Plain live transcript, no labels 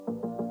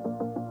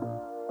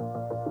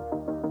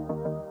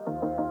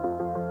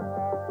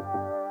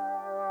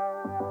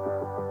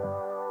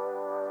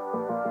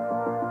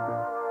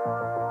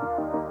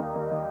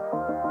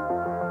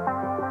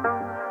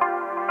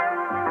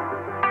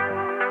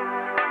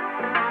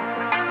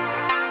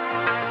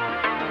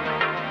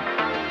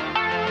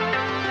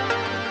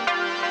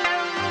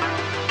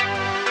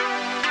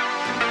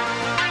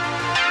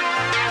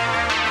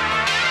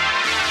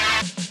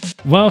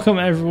Welcome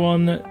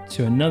everyone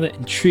to another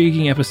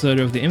intriguing episode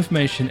of the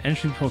Information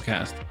Entry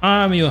Podcast.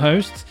 I'm your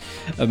host,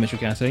 Mitchell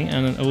Gatting,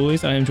 and as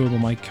always I am joined by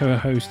my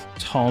co-host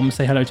Tom.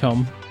 Say hello,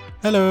 Tom.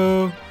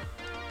 Hello.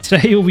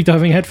 Today we'll be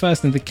diving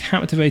headfirst into the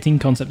captivating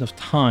concept of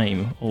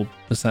time, or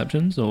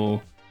perceptions,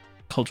 or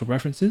cultural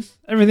references.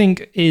 Everything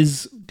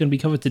is going to be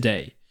covered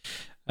today.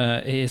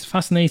 It has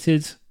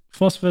fascinated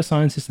philosophers,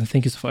 scientists, and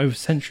thinkers for over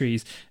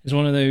centuries. It's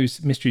one of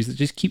those mysteries that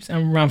just keeps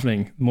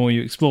unraveling the more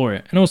you explore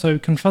it, and also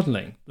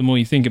confuddling the more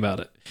you think about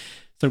it.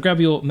 So grab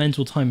your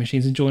mental time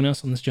machines and join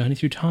us on this journey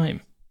through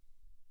time,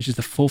 which is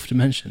the fourth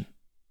dimension.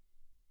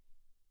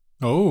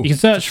 Oh, you can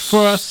search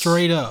for us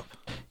straight up.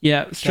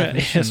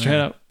 Straight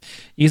up.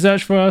 You can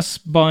search for us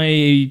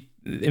by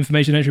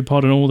Information Entry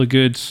Pod and all the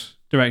good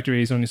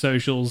directories on your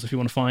socials. If you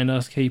want to find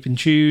us, keep in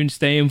tune,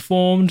 stay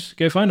informed,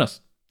 go find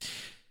us.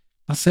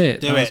 That's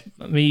it. Do it.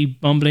 Me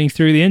bumbling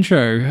through the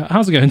intro.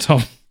 How's it going,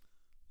 Tom?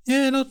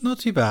 Yeah, not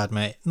too bad,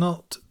 mate.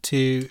 Not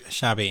too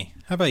shabby.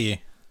 How about you?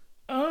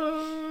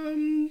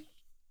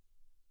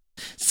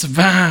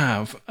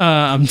 Survive.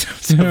 I'm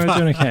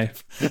doing okay.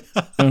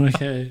 Doing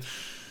okay.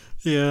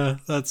 Yeah,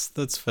 that's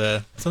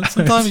fair.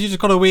 Sometimes you just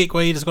got a week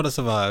where you just got to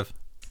survive.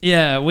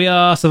 Yeah, we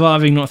are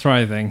surviving, not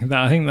thriving.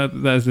 I think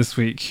that's this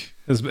week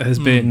has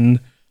been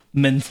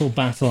mental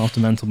battle after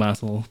mental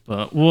battle.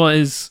 But what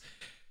is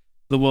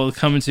the world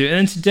coming to? And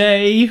then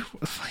today,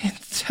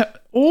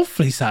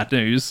 awfully sad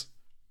news.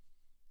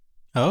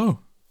 Oh.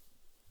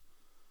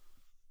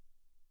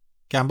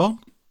 Gambon?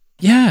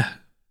 Yeah.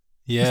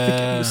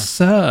 Yeah.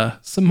 Sir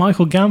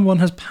Michael Gambon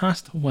has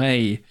passed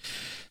away,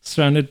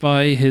 surrounded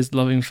by his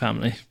loving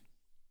family.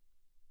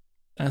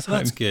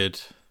 That's good.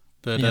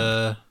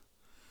 But,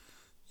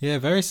 yeah,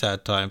 very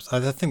sad times. I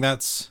think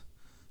that's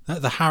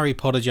the Harry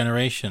Potter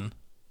generation.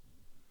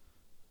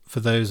 For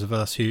those of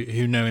us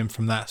who know him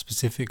from that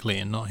specifically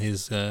and not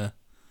his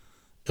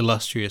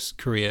illustrious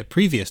career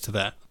previous to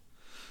that.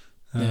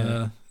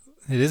 It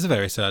is a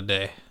very sad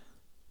day.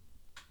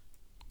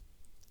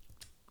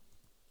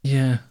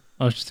 Yeah,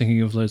 I was just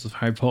thinking of loads of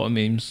Harry Potter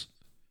memes.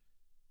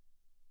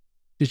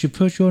 Did you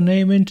put your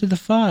name into the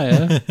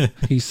fire?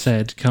 He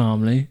said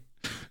calmly.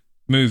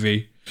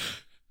 Movie.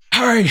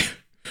 Harry,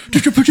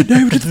 did you put your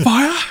name into the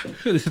fire?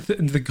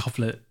 Into the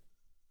goblet.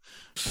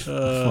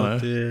 Oh,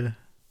 dear.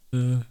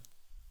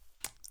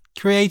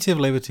 Creative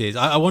liberties.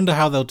 I wonder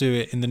how they'll do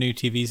it in the new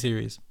TV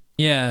series.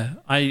 Yeah,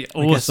 I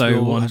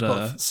also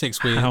wonder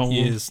 6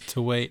 years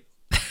to wait.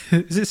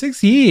 Is it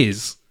 6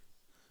 years?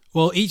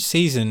 Well, each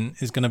season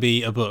is going to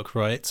be a book,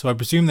 right? So I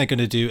presume they're going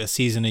to do a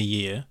season a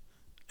year.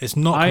 It's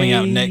not coming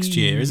out next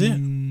year, is it?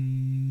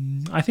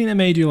 I think they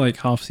may do like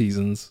half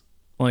seasons,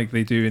 like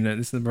they do in it.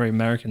 This is a very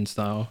American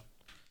style.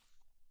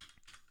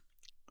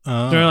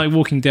 They're like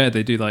Walking Dead.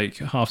 They do like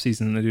half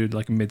season and they do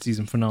like a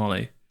mid-season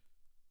finale.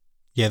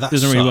 Yeah, that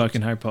doesn't really work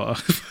in Harry Potter.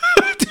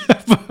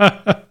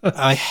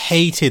 I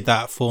hated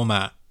that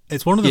format.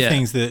 It's one of the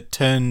things that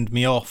turned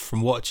me off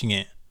from watching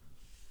it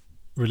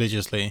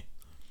religiously.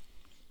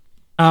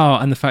 Oh,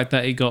 and the fact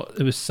that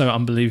it was so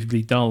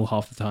unbelievably dull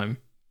half the time.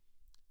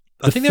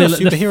 I think there are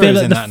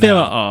superheroes in that now. The filler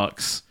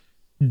arcs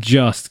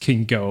just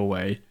can go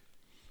away.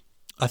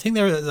 I think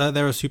there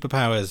are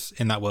superpowers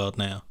in that world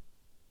now.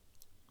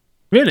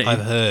 Really?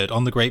 I've heard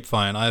on the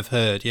grapevine.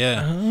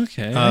 Yeah. Oh,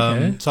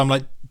 okay. So I'm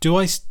like, do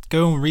I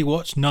go and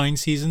rewatch 9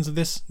 seasons of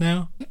this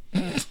now?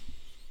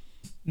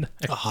 No.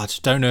 Oh, I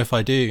just don't know if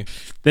I do.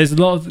 There's a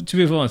lot of, to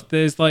be honest,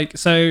 there's like,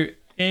 so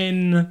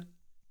in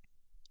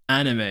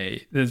anime,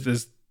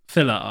 there's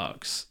filler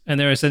arcs, and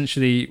they're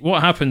essentially,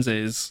 what happens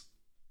is,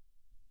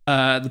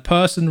 the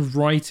person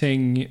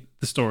writing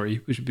the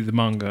story, which would be the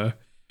manga,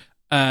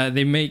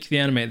 they make the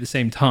anime at the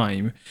same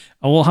time,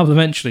 and what happens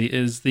eventually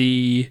is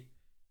the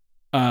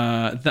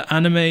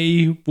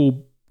anime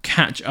will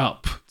catch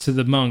up to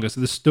the manga,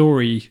 so the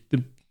story,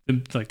 the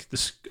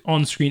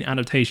on-screen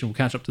adaptation will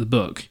catch up to the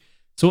book.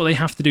 So what they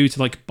have to do to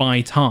like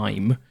buy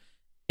time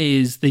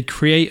is they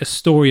create a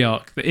story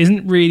arc that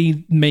isn't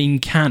really main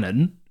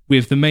canon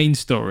with the main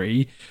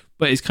story,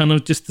 but it's kind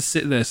of just to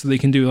sit there so they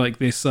can do like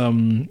this.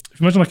 Imagine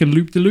like a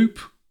loop-de-loop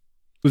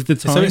with the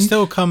time. So it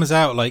still comes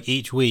out like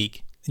each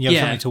week, and you have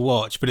something to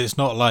watch, but it's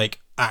not like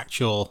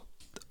actual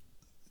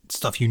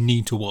stuff you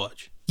need to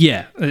watch.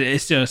 Yeah,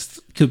 it's just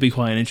could be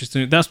quite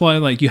interesting. That's why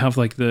like you have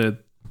like the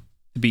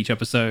beach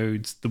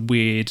episodes, the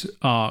weird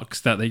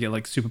arcs that they get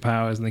like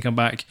superpowers and they come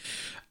back.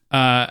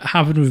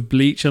 Happened with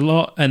Bleach a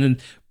lot,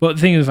 but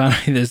the thing is,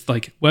 there's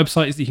like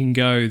websites that you can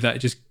go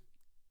that just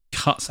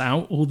cuts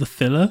out all the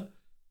filler.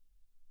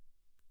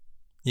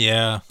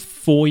 Yeah,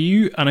 for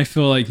you, and I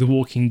feel like The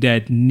Walking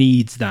Dead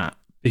needs that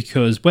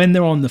because when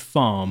they're on the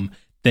farm,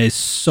 there's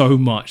so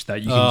much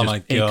that you can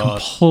just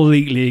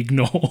completely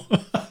ignore.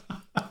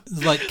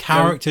 It's like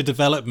character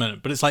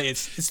development, but it's like it's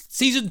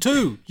season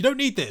 2. You don't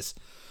need this.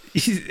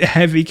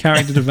 Heavy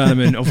character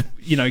development of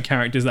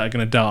characters that are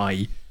going to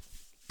die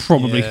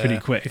probably pretty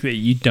quick that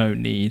you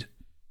don't need.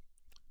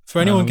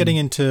 For anyone getting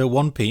into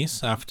One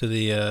Piece after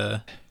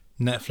the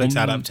Netflix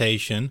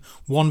adaptation,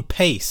 One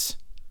Pace.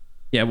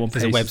 Yeah, One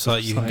Piece. There's a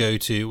website you can go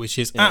to, which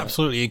is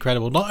absolutely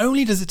incredible. Not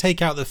only does it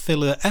take out the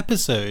filler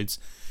episodes,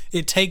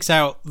 it takes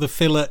out the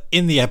filler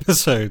in the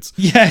episodes.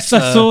 Yes,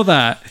 I saw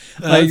that.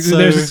 There's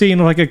a scene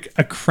of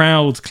a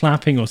crowd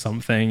clapping or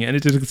something, and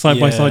it did a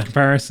side-by-side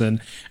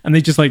comparison, and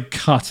they just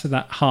cut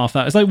that half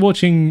out. It's like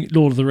watching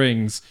Lord of the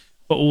Rings,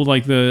 but all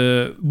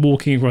the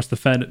walking across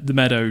the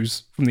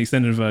meadows from the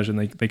extended version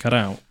they cut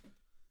out.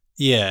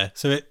 Yeah,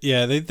 so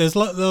there's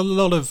a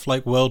lot of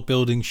world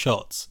building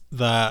shots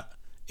that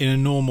in a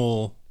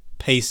normal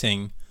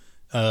pacing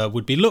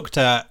would be looked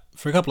at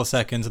for a couple of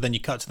seconds and then you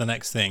cut to the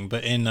next thing.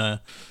 But in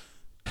the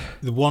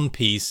One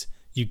Piece,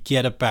 you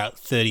get about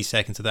 30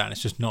 seconds of that, and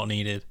it's just not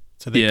needed.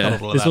 So they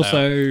cut all of that out. There's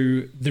also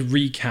the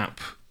recap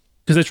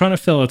because they're trying to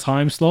fill a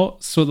time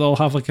slot, so they'll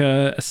have a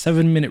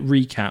 7-minute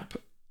recap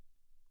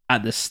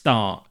at the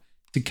start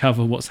to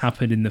cover what's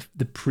happened in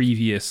the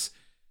previous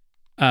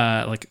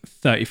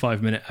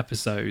 35-minute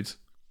episode.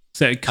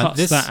 So it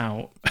cuts that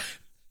out.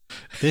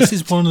 This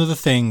is one of the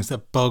things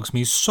that bugs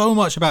me so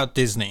much about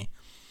Disney.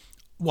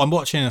 Well, I'm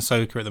watching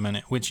Ahsoka at the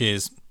minute, which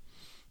is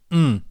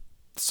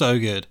so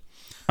good.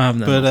 I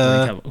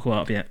haven't caught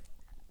up yet.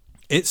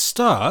 It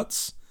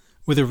starts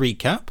with a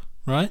recap,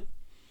 right?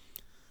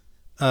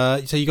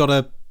 So you got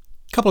a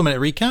couple of minute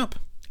recap,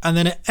 and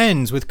then it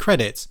ends with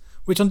credits,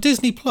 which on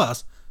Disney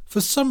Plus, for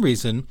some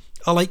reason,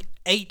 are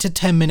 8 to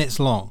 10 minutes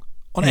long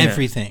on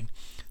everything.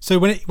 So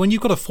when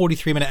you've got a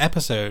 43-minute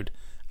episode,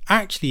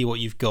 actually what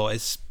you've got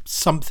is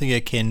something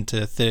akin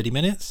to 30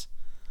 minutes.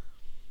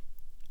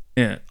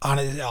 Yeah. And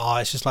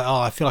it's just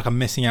I feel like I'm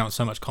missing out on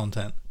so much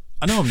content.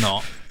 I know I'm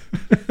not,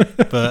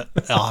 but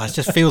it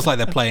just feels like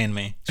they're playing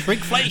me.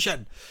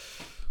 Shrinkflation.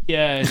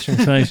 Yeah, it's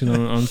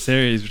shrinkflation on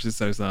series, which is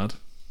so sad.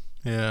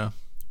 Yeah.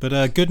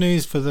 But good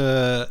news for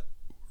the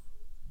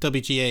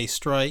WGA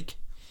strike.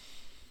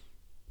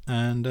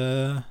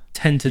 And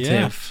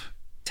tentative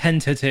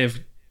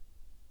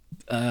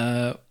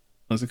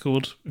what's it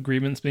called?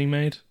 Agreements being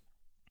made.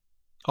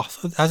 Oh,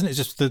 hasn't it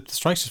just the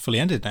strike's just fully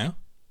ended now?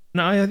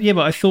 No,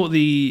 but I thought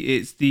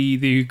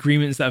the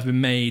agreements that have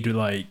been made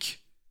were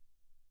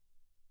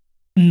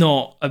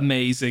not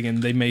amazing,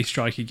 and they may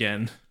strike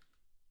again.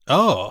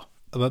 Oh,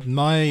 but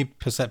my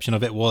perception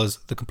of it was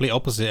the complete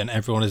opposite, and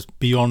everyone is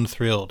beyond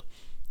thrilled,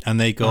 and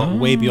they got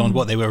way beyond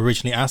what they were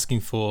originally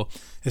asking for,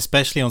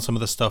 especially on some of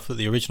the stuff that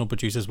the original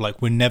producers were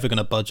we're never going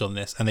to budge on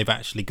this, and they've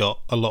actually got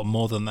a lot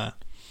more than that.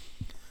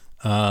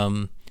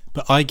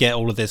 But I get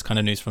all of this kind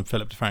of news from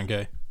Philip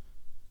DeFranco.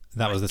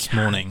 That was this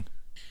morning.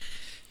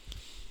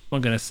 I'm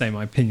not going to say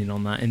my opinion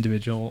on that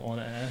individual on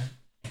air.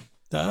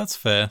 That's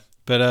fair.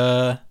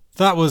 But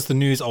that was the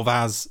news of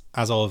as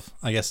of,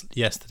 I guess,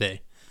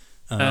 yesterday.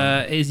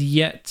 It is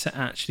yet to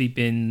actually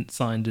been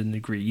signed and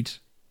agreed.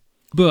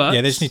 But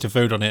yeah, they just need to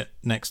vote on it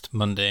next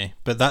Monday.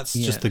 But that's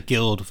just the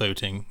guild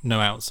voting. No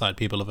outside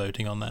people are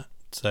voting on that.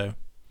 So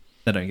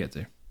they don't get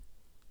to.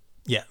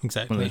 Yeah,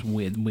 exactly. One of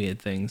those weird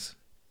things.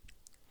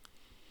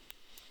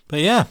 But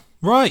yeah,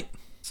 right.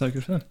 So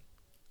good for them.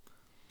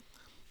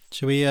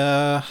 Shall we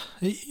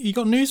you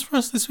got news for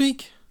us this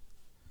week?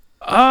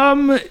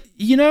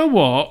 You know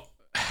what?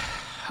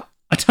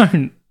 I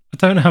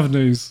don't have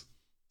news.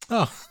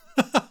 Oh.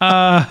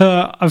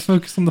 I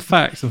focused on the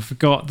facts and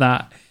forgot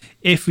that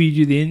if we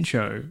do the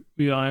intro,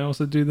 I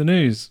also do the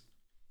news.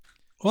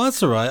 Well,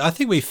 that's all right. I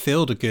think we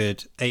filled a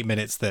good 8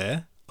 minutes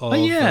there.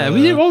 We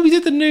did. Well, we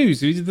did the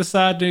news. We did the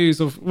sad news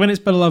of when it's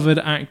beloved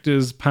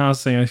actors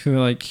passing. I feel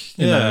like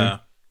you know,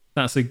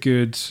 that's a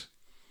good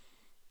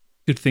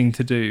thing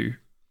to do.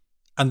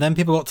 And then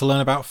people got to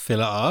learn about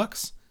filler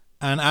arcs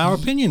and our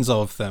opinions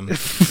of them.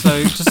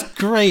 So just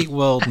great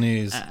world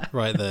news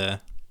right there.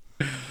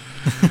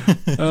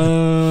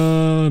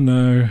 Oh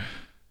no.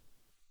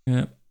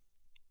 Yeah.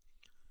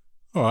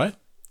 All right.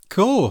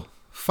 Cool.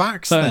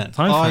 Facts then.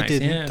 I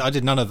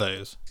did none of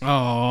those.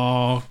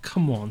 Oh,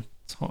 come on.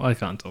 I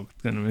can't talk.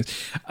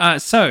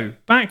 So,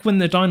 back when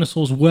the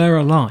dinosaurs were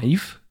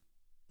alive,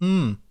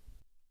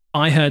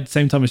 I heard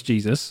same time as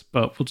Jesus,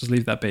 but we'll just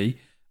leave that be.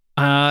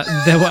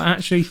 There were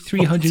actually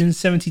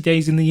 370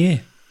 days in the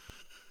year.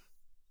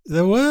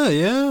 There were,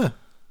 yeah.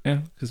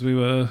 Yeah, because we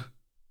were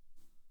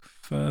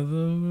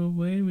further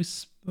away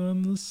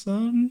from the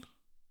sun.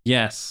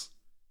 Yes,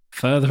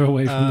 further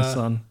away from the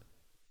sun.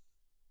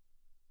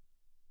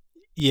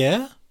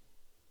 Yeah.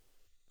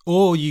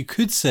 Or you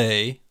could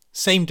say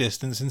same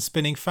distance and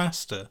spinning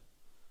faster.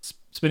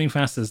 Spinning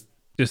faster is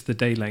just the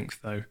day length,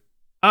 though.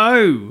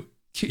 Oh!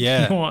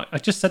 Yeah. You know what? I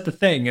just said the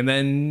thing and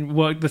then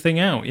worked the thing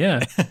out,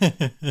 yeah.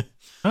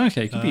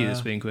 Okay, could be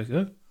this being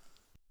quicker.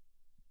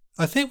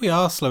 I think we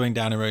are slowing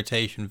down in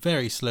rotation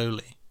very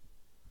slowly.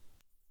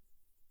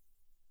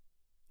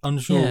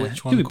 Unsure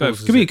which one. Could be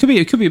both. Could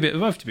be a bit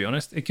of both, to be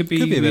honest. It could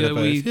be a bit of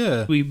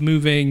both, we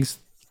moving.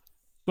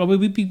 Well,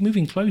 we'd be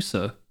moving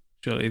closer.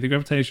 Surely the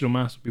gravitational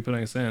mass would be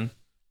putting us in.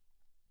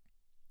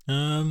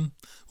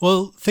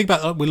 Well, think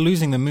about that. We're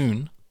losing the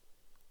moon.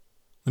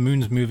 The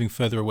moon's moving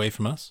further away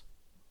from us.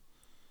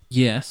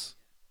 Yes.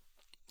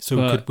 So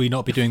could we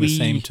not be doing the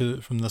same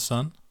from the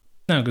sun?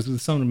 No, because the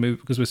sun would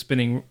move because we're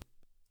spinning.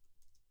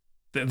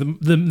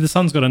 The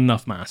sun's got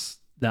enough mass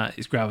that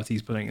its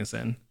gravity's putting us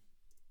in.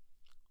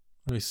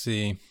 Let me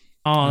see.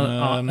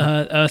 Our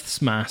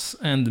Earth's mass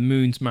and the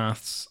moon's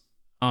mass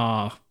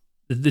are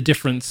the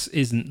difference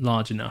isn't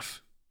large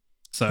enough.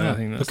 So I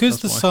think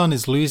because that's the sun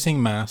is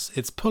losing mass,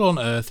 its pull on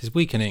Earth is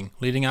weakening,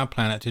 leading our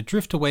planet to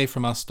drift away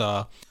from our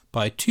star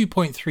by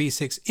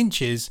 2.36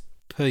 inches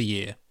per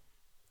year,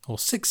 or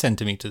 6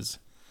 centimeters.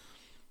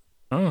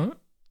 All right,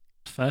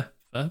 fair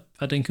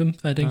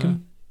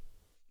dinkum.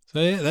 So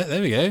yeah,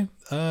 there we go.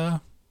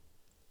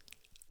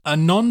 A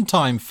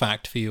non-time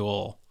fact for you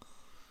all.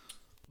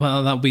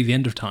 Well, that'll be the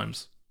end of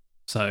times.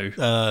 So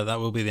that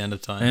will be the end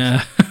of time.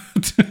 Yeah.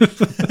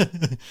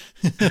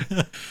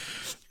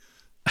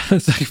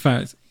 Second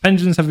fact: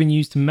 pendulums have been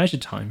used to measure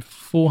time for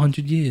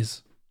 400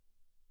 years.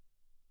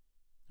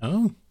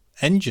 Oh,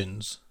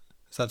 engines.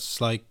 Is that just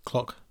like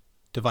clock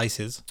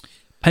devices?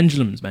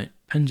 Pendulums, mate.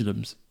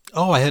 Pendulums.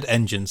 Oh, I heard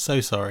engines.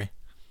 So sorry.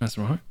 That's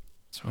right.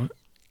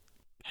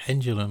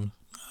 Pendulum.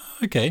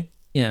 Okay.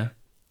 Yeah.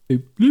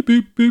 Boop, boop,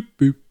 boop, boop,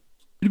 boop.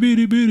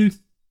 Boop, boop.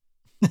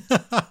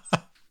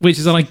 Which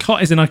is an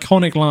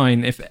iconic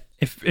line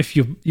if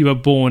you were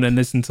born and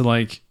listened to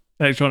like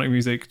electronic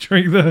music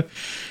during the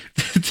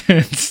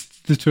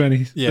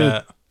 20s,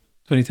 yeah,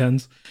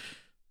 2010s.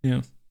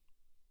 Yeah.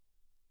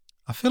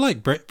 I feel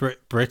like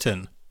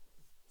Britain,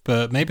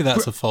 but maybe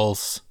that's a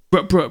false.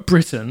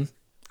 Britain.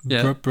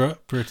 Yeah.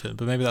 Britain,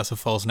 but maybe that's a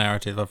false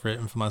narrative I've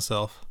written for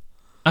myself.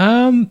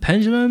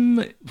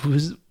 Pendulum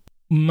was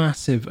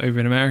massive over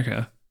in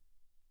America.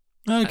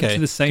 Okay.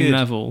 To the same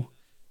level.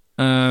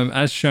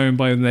 As shown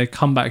by their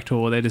comeback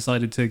tour, they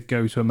decided to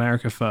go to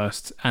America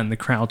first, and the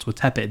crowds were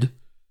tepid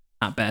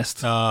at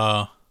best.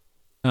 And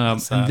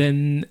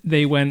then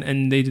they went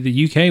and they did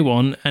the UK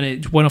one, and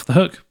it went off the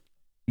hook.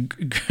 Of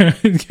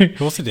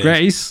course it did.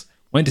 Grace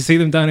went to see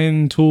them down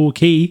in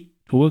Torquay.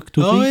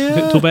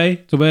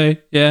 Torbay.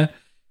 Yeah.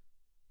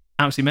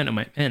 Absolutely mental,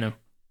 mate. Mental.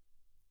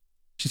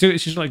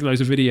 She's like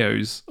loads of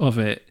videos of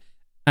it.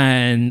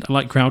 And I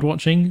like crowd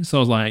watching, so I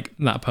was like,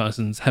 that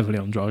person's heavily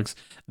on drugs.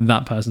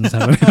 That person's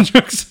heavily on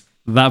drugs.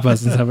 That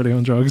person's heavily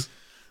on drugs.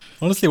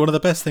 Honestly, one of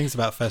the best things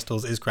about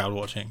festivals is crowd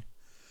watching.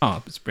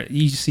 Oh, it's brilliant.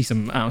 You just see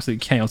some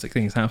absolute chaotic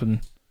things happen.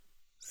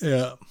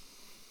 Yeah.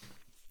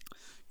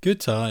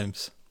 Good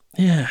times.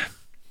 Yeah.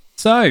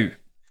 So,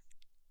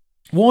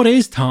 what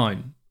is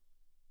time?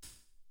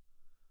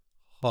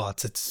 Oh,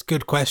 it's a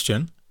good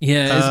question.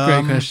 Yeah, it's a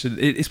great question.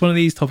 It's one of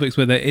these topics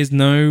where there is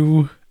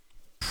no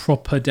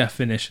proper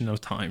definition of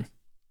time,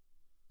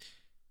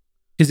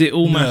 because it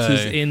all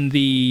matters in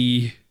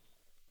the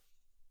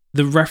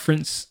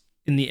reference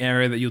in the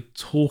area that you're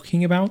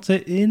talking about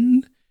it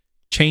in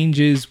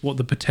changes what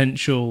the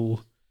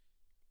potential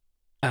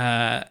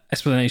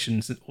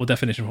explanations or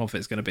definition of it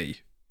is going to be.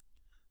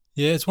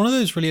 Yeah, it's one of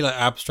those really like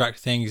abstract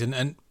things,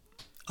 and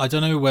I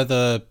don't know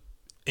whether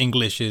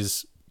English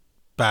is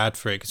bad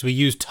for it because we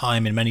use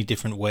time in many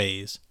different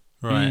ways,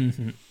 right?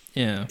 Mm-hmm.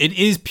 Yeah. It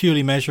is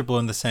purely measurable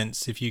in the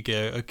sense if you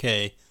go,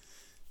 okay,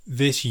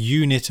 this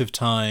unit of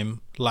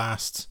time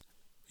lasts,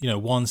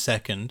 1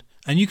 second,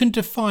 and you can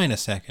define a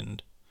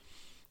second.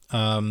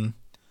 Let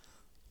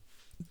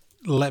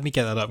me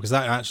get that up because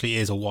that actually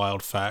is a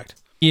wild fact.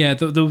 Yeah,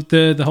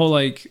 the whole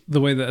like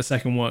the way that a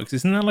second works,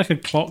 isn't that like a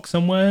clock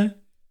somewhere?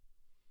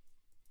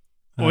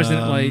 Or isn't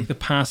it like the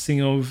passing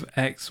of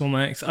X on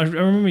X? I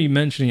remember you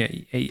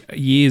mentioning it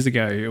years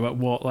ago about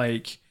what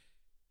like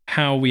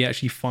how we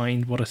actually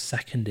find what a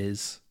second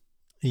is.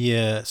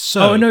 Yeah.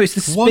 So no, it's the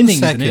spinning. 1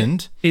 second. Isn't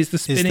it? It's the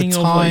spinning is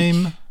the of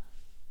time. Like...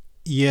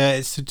 Yeah,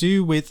 it's to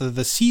do with the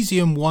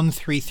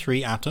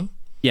cesium-133 atom.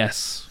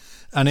 Yes.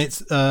 And it's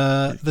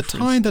the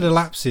time that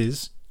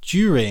elapses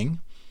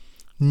during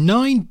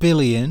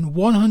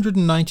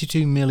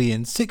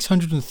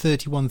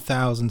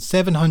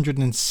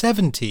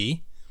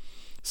 9,192,631,770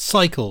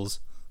 cycles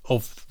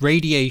of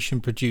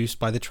radiation produced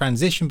by the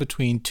transition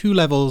between two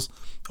levels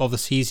of the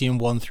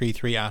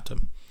cesium-133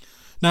 atom.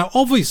 Now,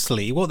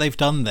 obviously, what they've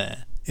done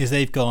there is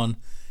they've gone,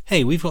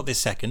 hey, we've got this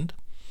second,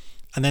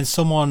 and then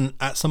someone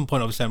at some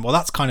point obviously said, well,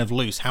 that's kind of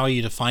loose. How are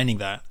you defining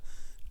that?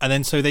 And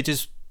then so they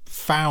just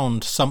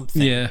found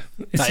something that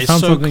is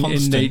so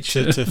constant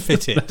to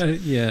fit it.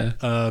 Yeah.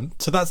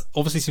 So that's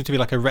obviously seems to be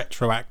like a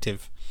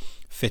retroactive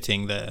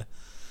fitting there.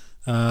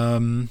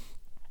 But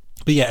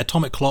yeah,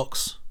 atomic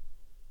clocks,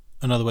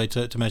 another way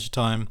to measure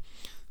time.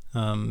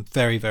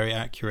 Very, very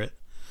accurate.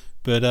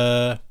 But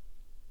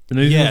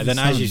yeah, then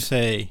as you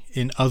say,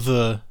 in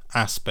other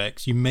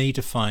aspects, you may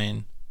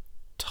define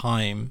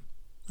time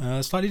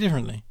slightly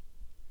differently.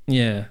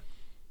 Yeah.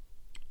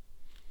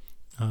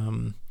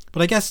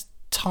 But I guess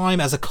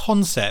time as a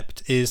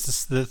concept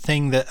is the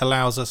thing that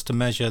allows us to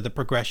measure the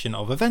progression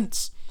of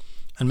events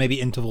and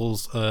maybe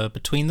intervals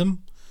between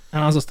them.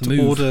 Allows us to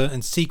move. Order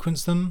and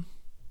sequence them.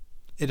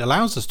 It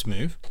allows us to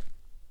move.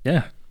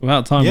 Yeah.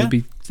 Without time, we'd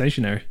be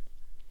stationary.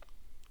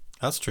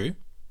 That's true.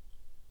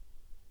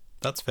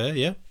 That's fair,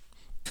 yeah.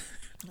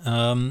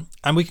 And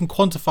we can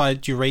quantify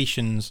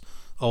durations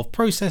of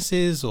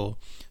processes or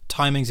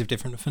timings of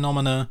different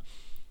phenomena.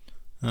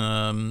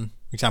 And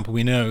For example,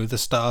 we know the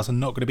stars are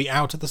not going to be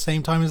out at the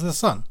same time as the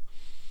sun,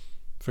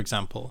 for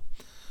example.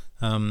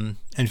 And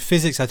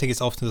physics, I think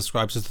it's often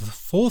described as the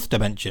fourth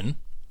dimension,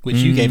 which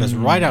you gave us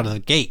right out of the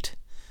gate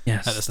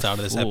at the start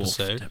of this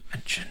episode.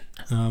 Dimension.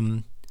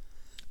 And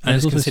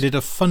it's considered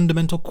a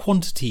fundamental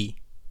quantity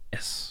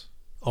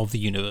of the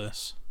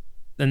universe.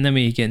 And then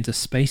we get into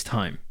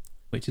space-time,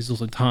 which is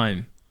also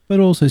time, but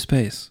also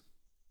space.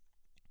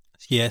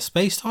 Yeah,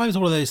 space-time is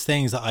one of those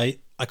things that I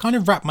kind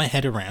of wrap my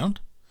head around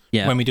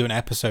when we do an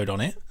episode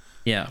on it.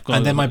 Yeah.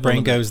 And then my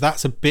brain goes,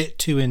 that's a bit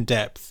too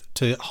in-depth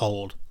to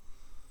hold.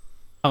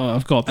 Oh,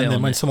 I've got a bit. And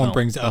then when someone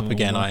brings it up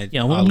again, I'm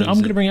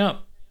going to bring it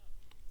up.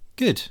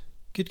 Good.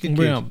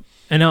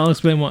 And I'll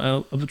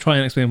try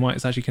and explain why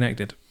it's actually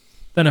connected.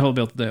 Don't know if I'll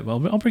be able to do it well,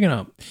 but I'll bring it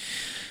up.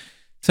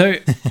 So,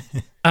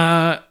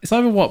 it's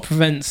either what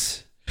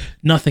prevents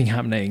nothing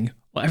happening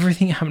or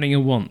everything happening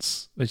at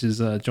once, which is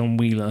John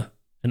Wheeler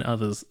and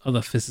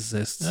other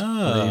physicists.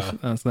 I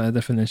believe that's their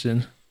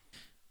definition.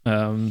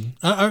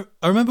 I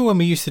remember when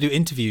we used to do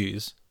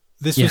interviews,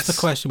 this was the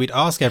question we'd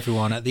ask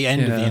everyone at the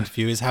end of the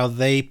interview, is how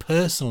they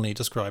personally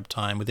describe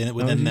time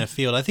within their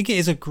field. I think it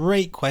is a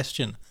great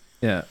question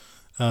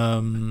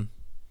to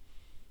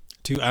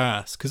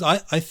ask, because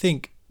I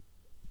think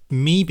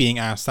me being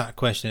asked that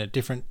question at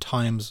different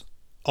times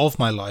of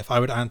my life, I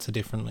would answer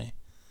differently.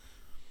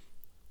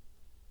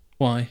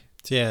 Why?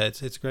 So yeah,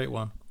 it's a great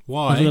one.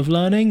 Why? Level of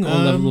learning or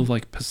level of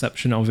like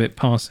perception of it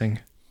passing?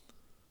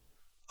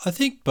 I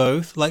think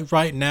both. Like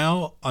right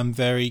now, I'm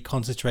very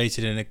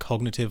concentrated in a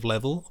cognitive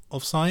level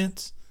of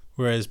science,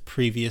 whereas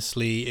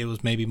previously it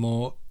was maybe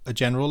more a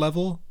general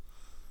level.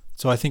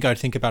 So I think I'd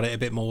think about it a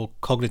bit more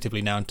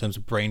cognitively now in terms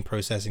of brain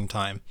processing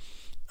time.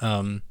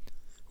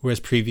 Whereas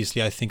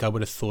previously I think I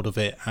would have thought of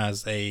it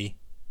as a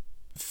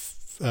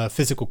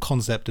physical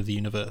concept of the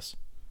universe.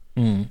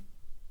 Mm.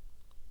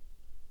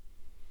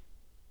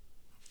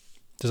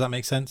 Does that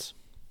make sense?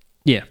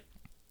 Yeah.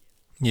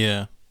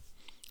 Yeah.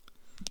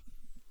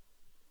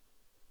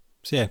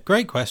 So yeah,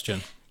 great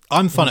question.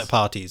 I'm fun at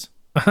parties.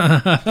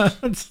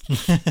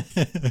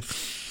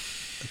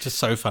 Just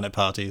so fun at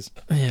parties.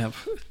 Yeah,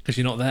 because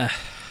you're not there.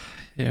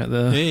 You're at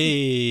the...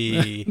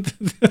 Hey.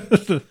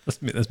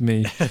 That's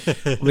me.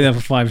 I'll be there for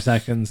 5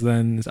 seconds,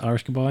 then it's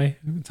Irish goodbye,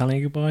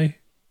 Italian goodbye,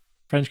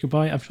 French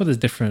goodbye. I'm sure there's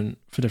different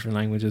for different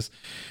languages.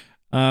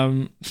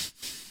 Oh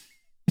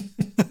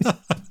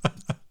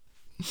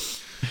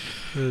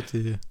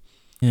dear.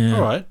 Yeah.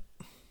 All right.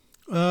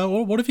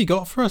 What have you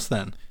got for us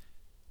then?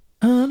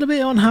 A little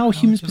bit on how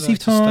humans perceive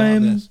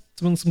time,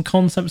 some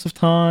concepts of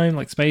time,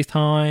 like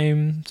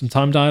space-time, some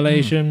time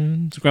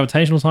dilation, some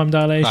gravitational time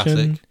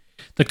dilation,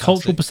 the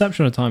cultural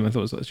perception of time. I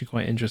thought was actually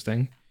quite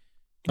interesting.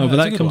 Yeah, but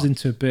that comes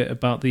into a bit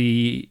about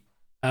the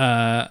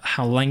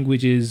how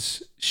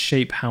languages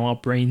shape how our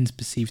brains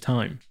perceive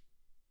time.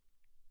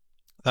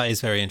 That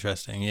is very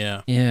interesting.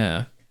 Yeah.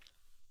 Yeah.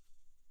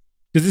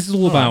 Because this is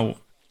all about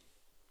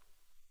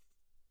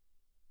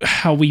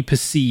how we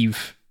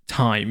perceive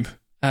time.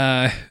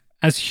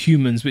 As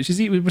humans, which is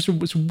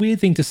a weird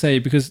thing to say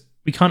because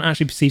we can't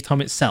actually perceive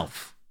time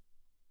itself.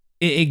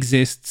 It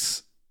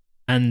exists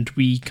and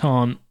we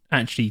can't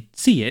actually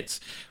see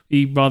it.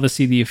 We rather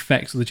see the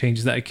effects of the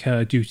changes that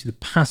occur due to the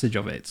passage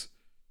of it.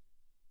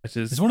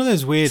 It's one of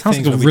those weird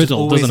things where we just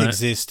always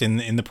exist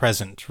in the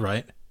present,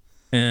 right?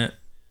 Yeah.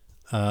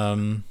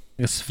 It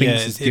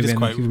is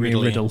quite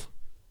riddle.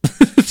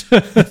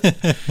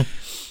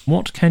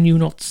 What can you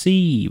not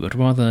see, but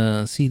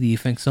rather see the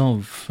effects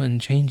of and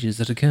changes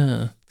that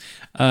occur?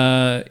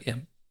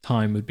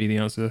 Time would be the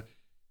answer.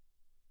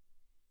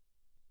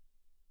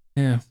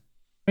 Yeah,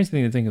 crazy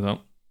thing to think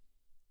about.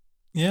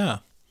 Yeah.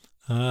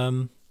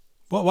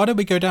 Why don't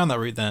we go down that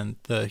route then?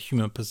 The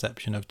human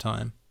perception of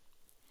time.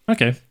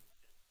 Okay.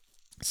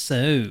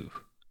 So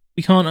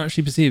we can't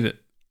actually perceive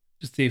it,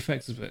 just the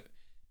effects of it.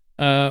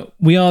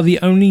 We are the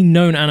only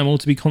known animal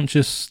to be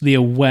consciously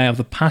aware of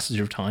the passage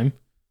of time.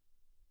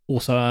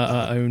 Also,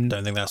 our own.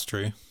 Don't think that's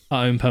true.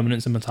 Our own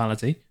permanence and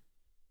mortality.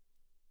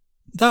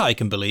 That I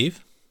can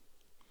believe.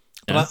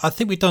 But I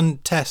think we've done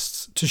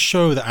tests to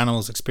show that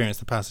animals experience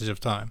the passage of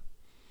time.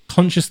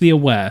 Consciously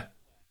aware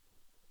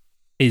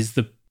is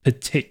the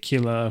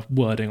particular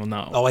wording on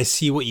that. Oh, I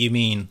see what you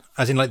mean.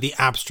 As in, like the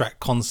abstract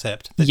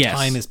concept that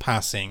time is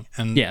passing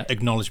and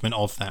acknowledgement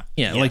of that.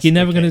 Yeah, like you're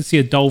never going to see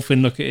a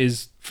dolphin look at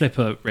his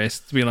flipper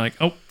wrist to be like,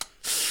 oh,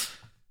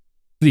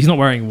 he's not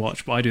wearing a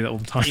watch, but I do that all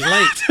the time. He's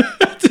late.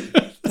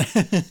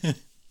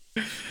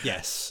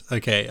 Yes.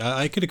 Okay.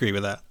 I could agree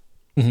with that.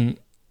 Mm-hmm.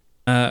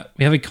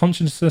 We have a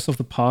consciousness of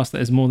the past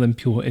that is more than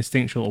pure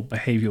instinctual or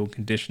behavioral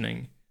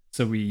conditioning.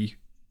 So we,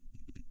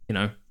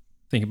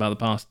 think about the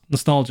past.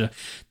 Nostalgia.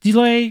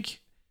 Did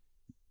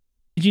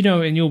you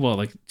know in your world,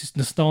 like, just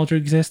nostalgia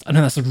exists? I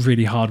know that's a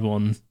really hard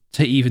one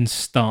to even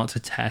start to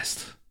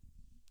test.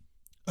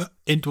 What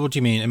do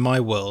you mean? In my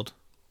world?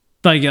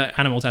 Like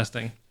animal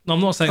testing. No, I'm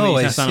not saying that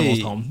you test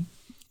animals, Tom.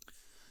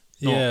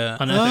 Not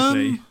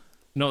unethically.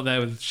 Not there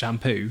with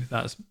shampoo.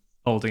 That's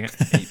holding it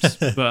heaps.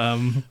 But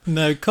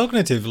no,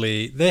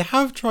 cognitively, they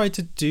have tried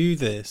to do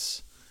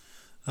this.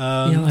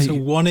 So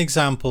one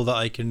example that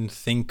I can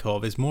think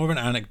of is more of an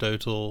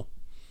anecdotal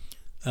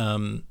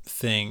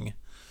thing.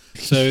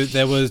 So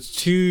there was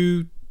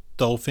 2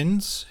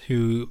 dolphins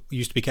who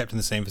used to be kept in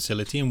the same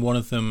facility, and one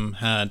of them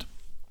had,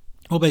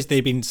 well, basically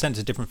they'd been sent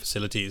to different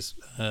facilities.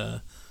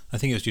 I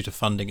think it was due to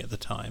funding at the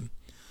time.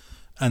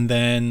 And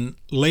then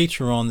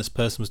later on, this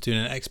person was doing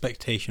an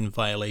expectation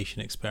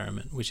violation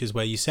experiment, which is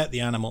where you set the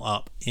animal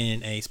up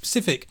in a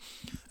specific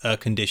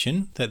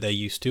condition that they're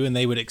used to, and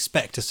they would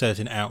expect a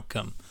certain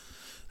outcome.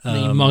 And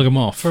then you mug them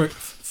off.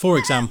 For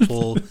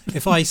example,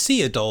 if I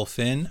see a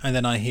dolphin and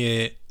then I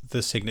hear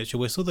the signature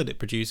whistle that it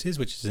produces,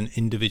 which is an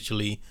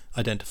individually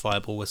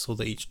identifiable whistle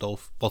that each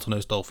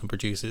bottlenose dolphin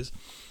produces,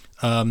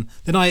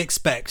 then I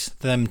expect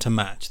them to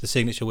match the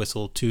signature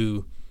whistle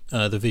to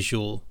the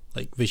visual,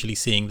 like visually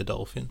seeing the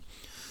dolphin.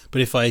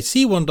 But if I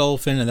see one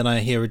dolphin and then I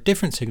hear a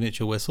different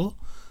signature whistle,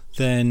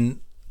 then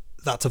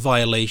that's a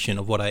violation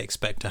of what I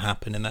expect to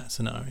happen in that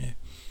scenario.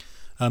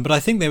 But I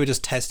think they were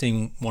just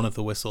testing one of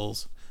the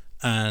whistles,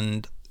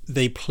 and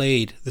they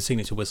played the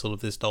signature whistle of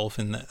this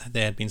dolphin that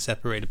they had been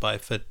separated by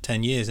for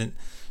 10 years. And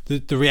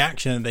the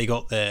reaction that they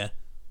got there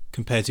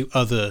compared to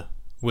other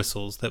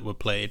whistles that were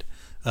played,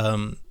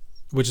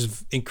 which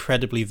is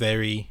incredibly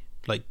very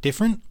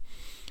different.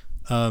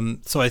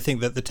 So I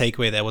think that the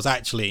takeaway there was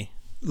actually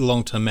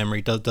long-term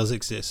memory does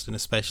exist, and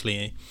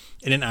especially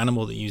in an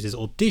animal that uses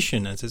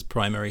audition as its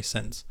primary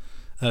sense,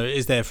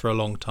 is there for a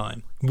long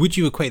time. Would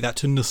you equate that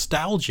to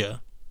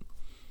nostalgia?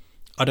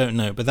 I don't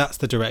know, but that's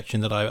the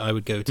direction that I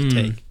would go to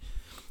take,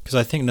 because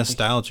I think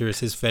nostalgia is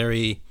this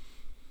very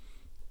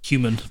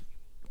human.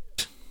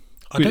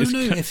 I don't know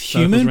if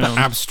human, but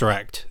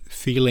abstract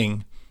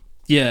feeling.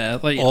 Yeah,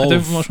 I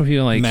don't much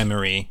feel like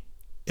memory.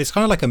 It's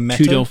kind of like a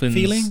meta 2 dolphins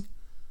feeling.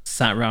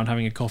 Sat around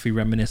having a coffee,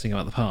 reminiscing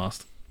about the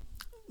past.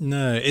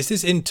 No, it's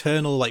this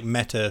internal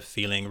meta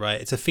feeling,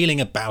 right? It's a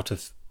feeling about a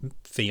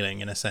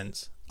feeling in a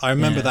sense. I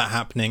remember that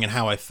happening and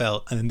how I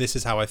felt, and this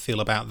is how I feel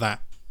about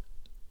that,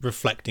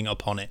 reflecting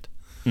upon it.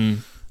 How do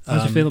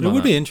you feel about it? It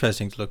would be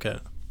interesting to look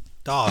at.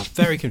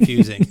 Very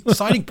confusing.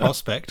 Exciting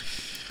prospect,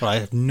 but I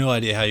have no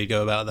idea how you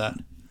go about that.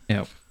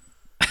 Yep.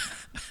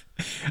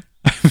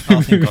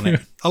 I'll think on it.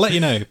 I'll let you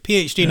know.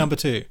 PhD number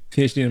 2.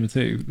 PhD number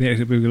 2. The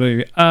Exit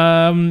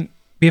Boogaloo.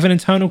 We have an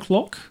internal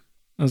clock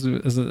as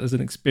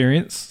an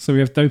experience. So we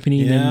have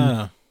dopamine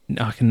and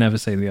I can never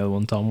say the other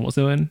one, Tom. What's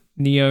the one?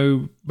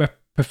 Norepinephrine?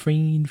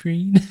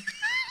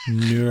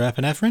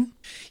 Norepinephrine?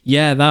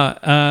 Yeah,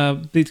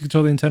 that. They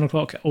control the internal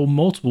clock or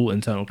multiple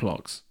internal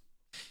clocks.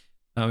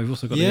 We've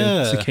also got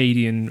our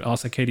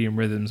circadian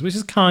rhythms, which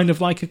is kind of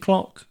like a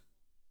clock.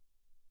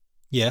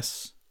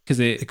 Yes. Because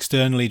it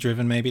externally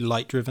driven, maybe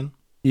light driven.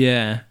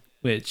 Yeah,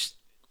 which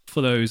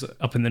for those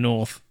up in the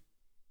north,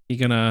 you're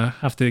gonna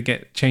have to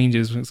get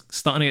changes when it's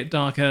starting to get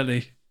dark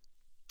early.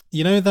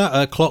 You know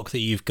that clock that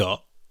you've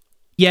got?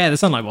 Yeah, the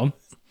sunlight one.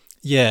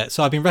 Yeah,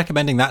 so I've been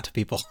recommending that to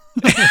people.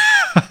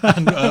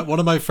 And one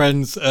of my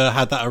friends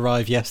had that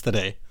arrive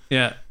yesterday.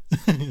 Yeah.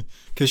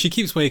 Because she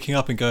keeps waking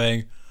up and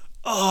going,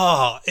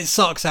 "Oh, it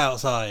sucks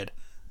outside."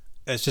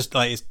 It's just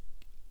it's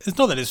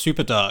not that it's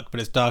super dark, but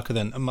it's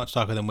much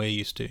darker than we're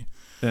used to.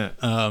 Yeah.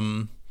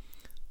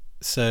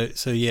 So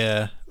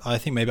yeah, I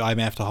think maybe I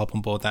may have to hop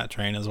on board that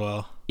train as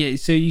well. Yeah,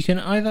 so you can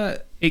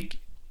either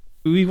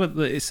we got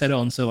it set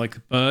on so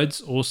like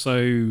birds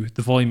also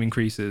the volume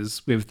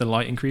increases with the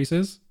light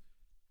increases.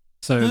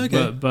 So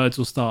birds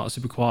will start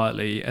super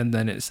quietly, and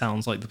then it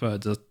sounds like the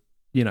birds are,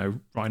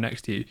 right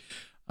next to you.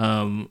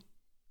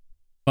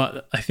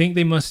 But I think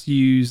they must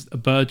use a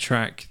bird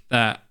track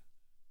that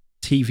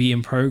TV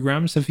and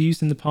programs have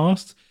used in the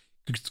past.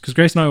 Because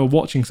Grace and I were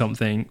watching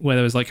something where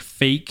there was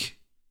fake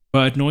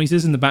bird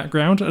noises in the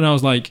background, and I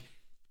was like,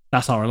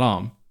 "That's our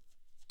alarm."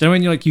 Then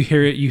when you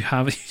hear it, you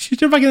have. You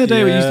know, back in the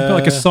day, we used to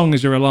put a song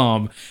as your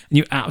alarm, and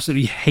you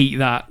absolutely hate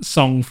that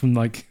song from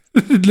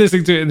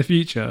listening to it in the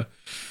future.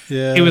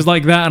 Yeah, it was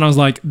like that, and I was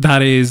like,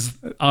 "That is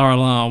our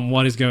alarm.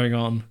 What is going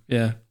on?"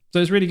 Yeah, so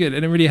it's really good,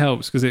 and it really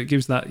helps because it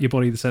gives your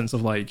body the sense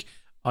of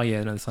oh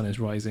yeah, no, the sun is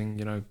rising.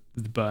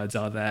 The birds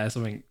are there.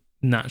 Something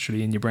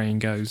naturally in your brain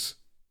goes,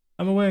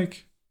 "I'm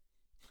awake."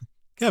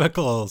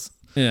 Chemicals.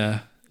 Yeah,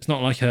 it's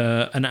not like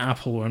an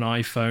Apple or an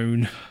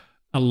iPhone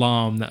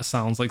alarm that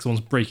sounds like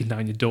someone's breaking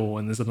down your door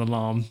and there's an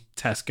alarm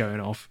test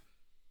going off.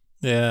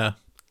 Yeah,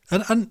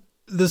 and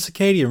the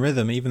circadian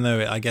rhythm, even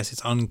though I guess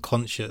it's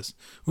unconscious,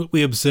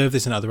 we observe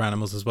this in other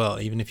animals as well.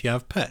 Even if you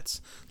have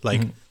pets,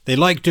 they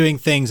like doing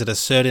things at a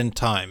certain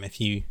time. If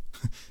you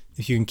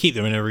can keep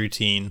them in a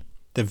routine,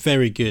 they're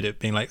very good at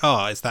being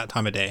it's that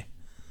time of day.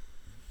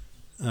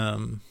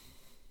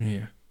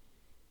 Yeah.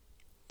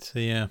 So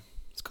yeah,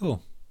 it's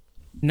cool.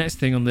 Next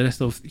thing on the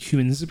list of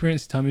humans'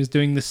 experiencing time is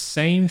doing the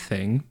same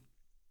thing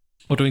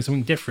or doing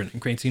something different and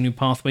creating new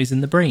pathways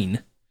in the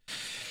brain.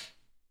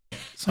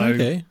 So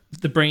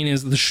the brain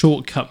is the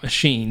shortcut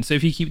machine. So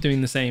if you keep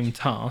doing the same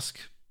task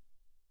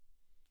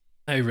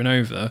over and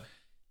over,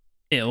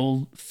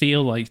 it'll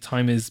feel like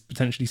time is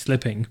potentially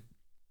slipping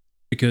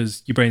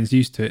because your brain's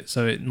used to it.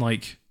 So it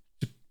just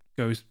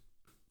goes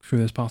through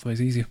those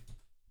pathways easier.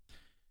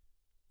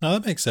 No,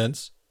 that makes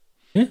sense.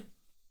 Yeah.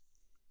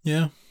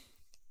 Yeah.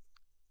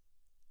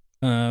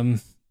 One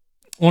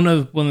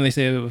of they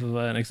say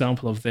an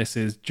example of this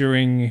is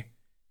during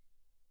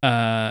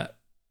when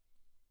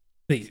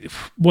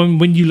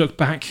you look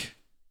back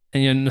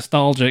and you're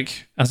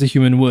nostalgic as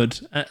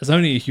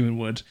only a human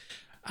would,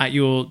 at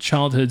your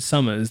childhood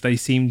summers, they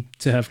seem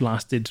to have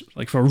lasted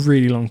like for a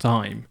really long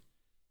time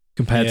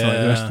compared to like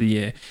the rest of the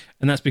year.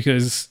 And that's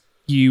because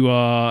you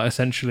are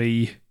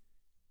essentially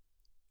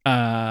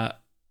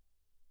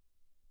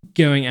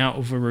going out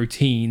of a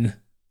routine,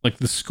 like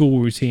the school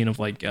routine of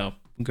like go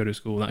to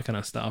school, that kind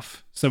of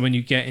stuff. So when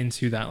you get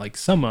into that like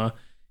summer,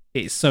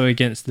 it's so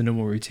against the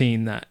normal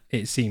routine that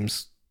it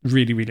seems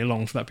really, really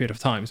long for that period of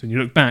time. So when you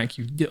look back,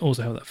 you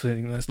also have that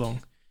feeling that's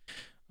long.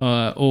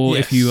 Or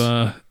if you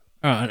are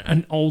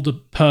an older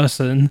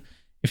person,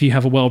 if you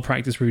have a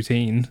well-practiced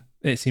routine,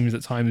 it seems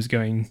that time is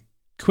going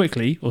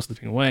quickly or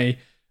slipping away.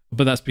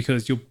 But that's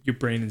because their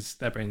brains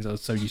are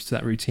so used to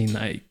that routine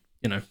that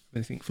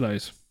everything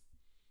flows.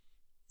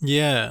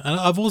 Yeah, and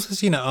I've also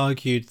seen it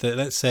argued that,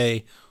 let's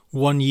say,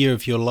 1 year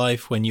of your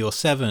life when you're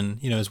 7,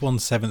 is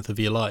 1/7 of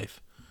your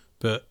life,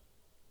 but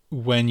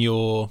when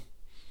you're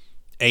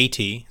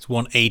 80, it's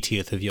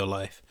 1/80th of your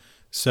life.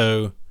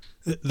 So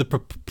the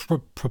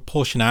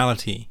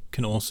proportionality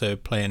can also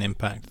play an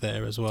impact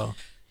there as well.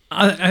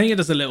 I think it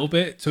does a little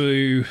bit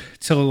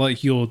till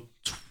like you're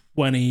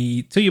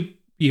 20, till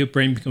your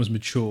brain becomes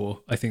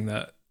mature. I think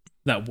that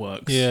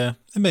works. Yeah,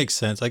 it makes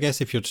sense. I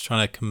guess if you're just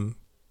trying to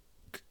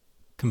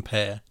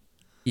compare.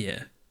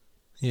 Yeah.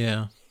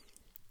 Yeah.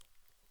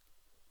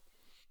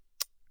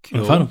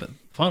 Cool. And the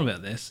final bit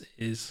of this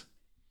is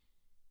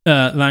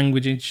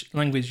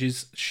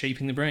languages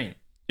shaping the brain.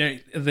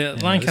 The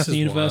Lancaster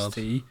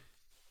University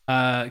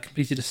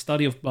completed a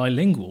study of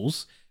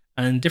bilinguals,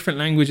 and different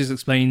languages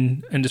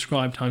explain and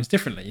describe times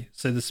differently.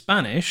 So the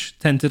Spanish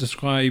tend to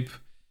describe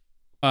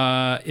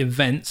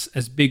events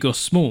as big or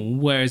small,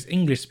 whereas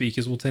English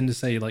speakers will tend to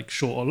say like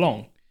short or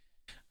long.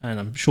 And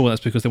I'm sure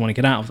that's because they want to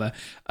get out of there.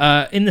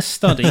 In the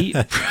study,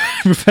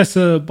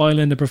 Professor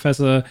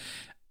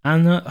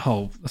Anna,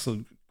 that's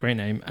a great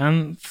name,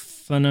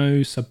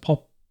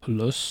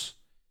 Athanosopoulos,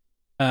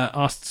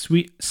 asked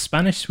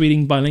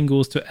Spanish-speaking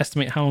bilinguals to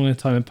estimate how long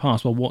time had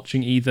passed while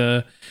watching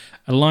either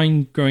a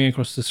line growing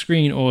across the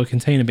screen or a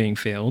container being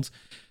filled.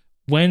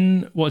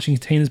 When watching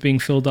containers being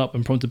filled up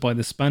and prompted by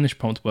the Spanish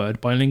prompt word,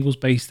 bilinguals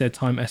based their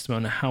time estimate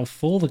on how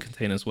full the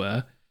containers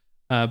were,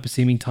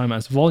 perceiving time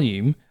as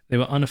volume. They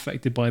were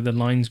unaffected by the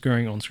lines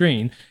growing on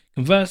screen.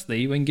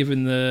 Conversely, when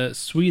given the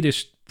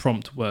Swedish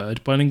prompt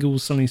word, bilinguals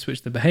suddenly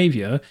switched their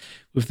behavior,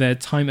 with their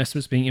time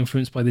estimates being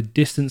influenced by the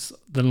distance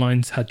the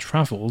lines had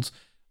traveled,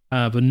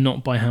 but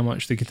not by how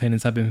much the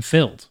containers had been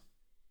filled.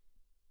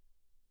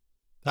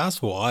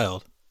 That's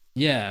wild.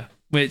 Yeah,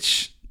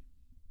 which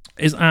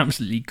is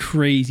absolutely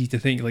crazy to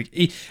think.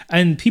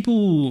 And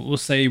people will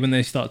say when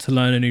they start to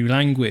learn a new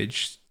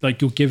language,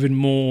 like you're given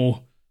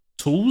more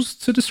tools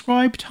to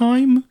describe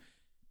time,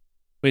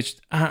 which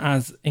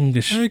as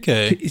English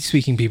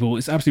speaking people,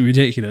 it's absolutely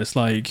ridiculous.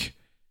 Like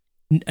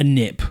a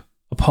nip,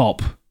 a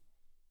pop.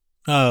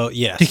 Oh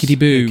yes, tickety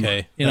boo.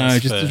 Okay,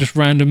 just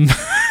random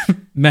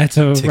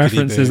meta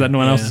references that no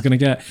one else is going to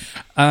get.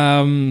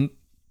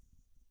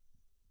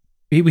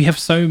 We have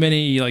so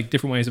many like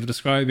different ways of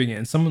describing it,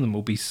 and some of them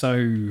will be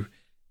so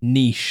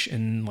niche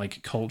and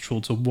like cultural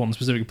to one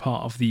specific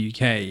part of the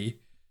UK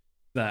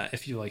that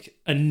if you like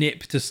a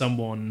nip to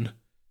someone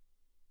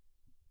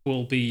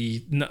will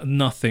be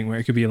nothing, where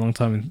it could be a long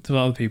time to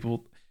other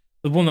people.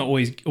 The one that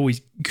always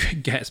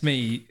gets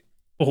me,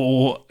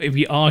 or if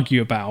we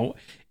argue about,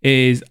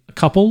 is a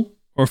couple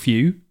or a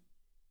few.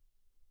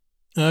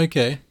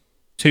 Okay.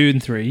 2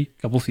 and 3,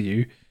 couple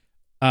few.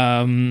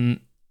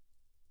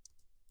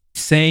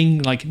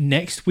 Saying like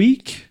next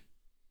week.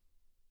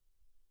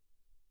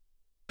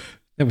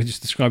 Then we're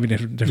just describing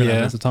different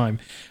elements of time.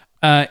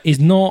 Is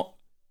not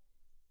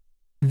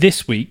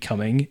this week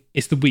coming,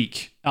 it's the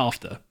week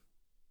after.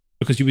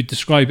 Because you would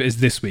describe it as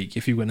this week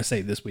if you were going to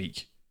say this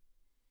week.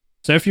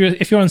 So if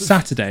you're on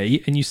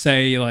Saturday and you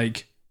say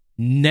like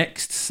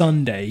next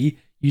Sunday,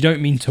 you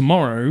don't mean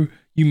tomorrow,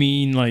 you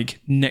mean like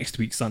next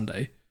week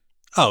Sunday.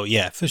 Oh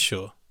yeah, for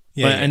sure.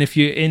 Yeah, right? Yeah. And if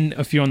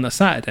you're on that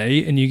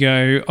Saturday and you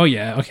go, oh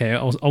yeah, okay,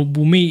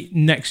 we'll meet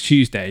next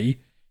Tuesday.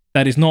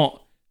 That is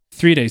not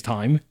 3 days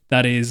time.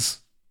 That is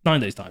 9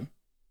 days time.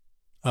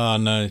 Oh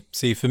no!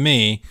 See, for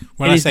me,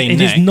 when I say it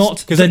next, is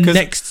not the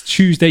next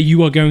Tuesday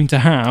you are going to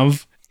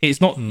have. It's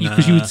not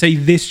because you would say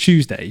this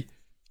Tuesday.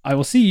 I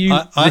will see you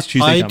this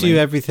Tuesday. I do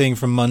everything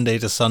from Monday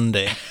to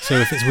Sunday. So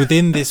if it's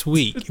within this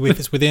week, if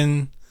it's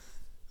within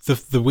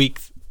the week,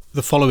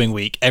 the following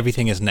week,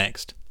 everything is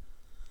next.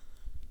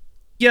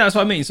 Yeah, that's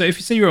what I mean. So if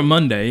you say you're on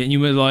Monday and you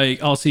were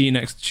like, "I'll see you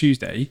next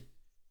Tuesday,"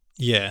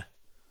 yeah,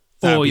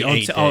 or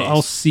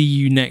I'll see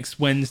you next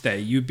Wednesday,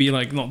 you'd be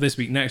like, "Not this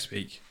week, next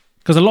week,"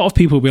 because a lot of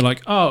people will be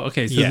like, "Oh,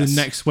 okay, so the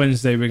next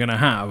Wednesday we're gonna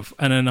have,"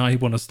 and then I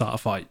want to start a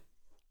fight.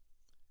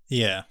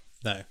 Yeah.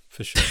 No,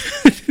 for sure.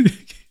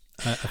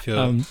 I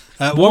feel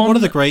one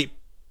of the great.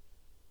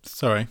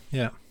 Sorry,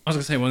 yeah. I was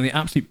going to say, one of the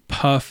absolute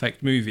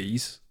perfect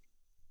movies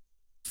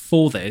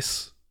for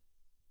this,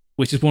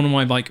 which is one of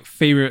my like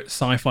favorite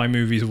sci-fi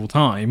movies of all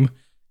time,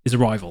 is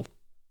Arrival.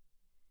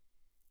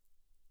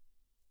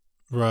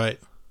 Right.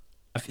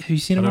 Have you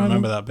seen Arrival? I don't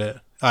remember that bit.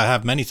 I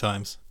have many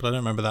times, but I don't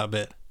remember that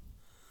bit.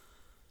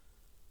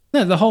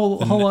 No, the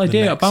whole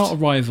idea about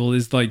Arrival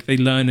is like they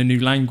learn a new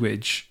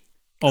language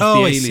of the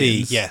aliens. I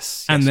see.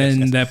 Yes. And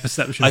then their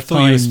perception of time.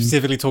 I thought you were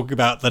specifically talking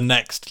about the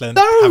next. No,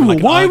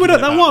 why would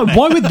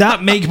that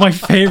make my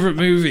favorite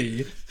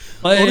movie?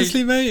 Like,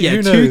 honestly, mate, yeah,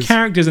 who two knows?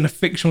 characters in a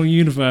fictional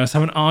universe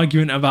have an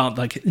argument about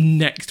like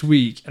next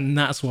week, and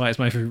that's why it's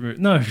my favorite.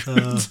 No,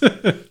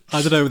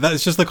 I don't know.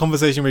 That's just the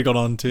conversation we got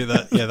on to.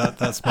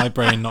 That's my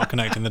brain not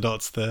connecting the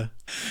dots there.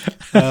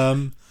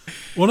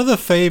 One of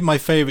my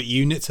favorite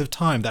units of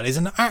time that is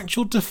an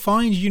actual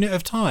defined unit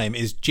of time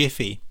is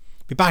Jiffy.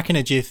 Be back in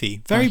a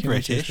Jiffy. Very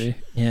British.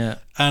 Yeah.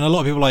 And a lot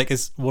of people are like,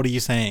 what are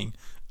you saying?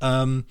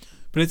 But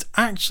it's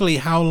actually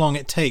how long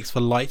it takes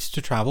for light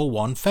to travel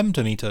 1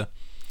 femtometer,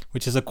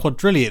 which is a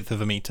quadrillionth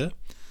of a meter.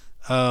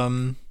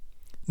 Now,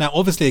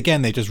 obviously,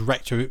 again, they just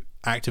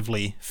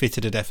retroactively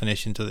fitted a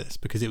definition to this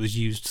because it was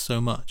used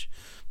so much.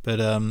 But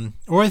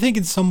or I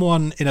think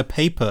someone in a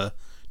paper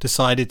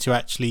decided to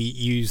actually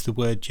use the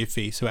word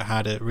Jiffy, so it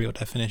had a real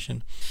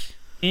definition.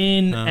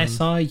 In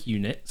SI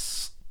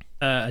units,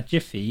 a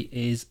Jiffy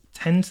is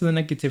 10 to the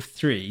negative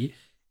 3,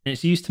 and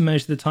it's used to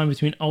measure the time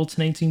between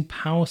alternating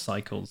power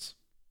cycles.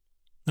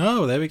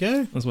 Oh, there we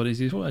go. That's what it's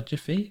used for, a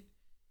Jiffy.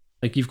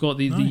 Like you've got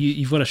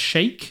you've got a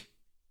shake,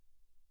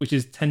 which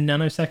is 10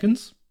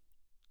 nanoseconds.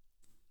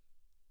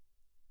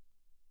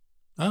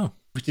 Oh.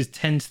 Which is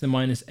 10 to the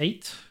minus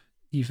 8.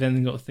 You've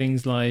then got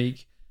things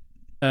like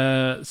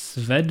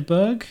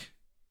Svedberg,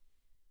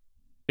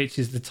 which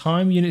is the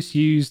time units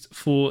used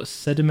for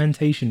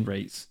sedimentation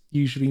rates,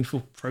 usually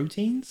for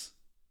proteins.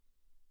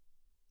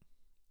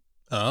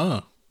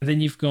 Oh. And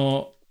then you've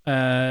got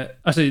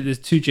there's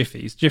 2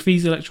 Jiffies.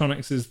 Jiffy's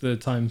electronics is the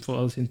time for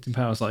alternating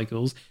power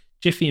cycles.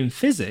 Jiffy in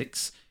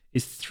physics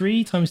is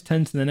 3 times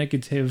 10 to the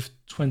negative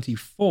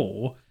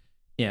 24.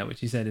 Yeah,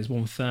 which you said is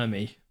 1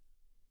 Fermi.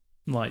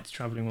 Light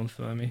traveling 1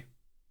 Fermi.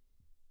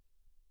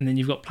 And then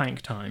you've got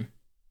Planck time,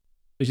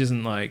 which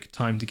isn't like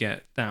time to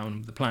get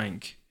down the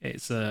Planck.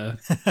 It's the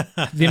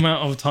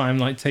amount of time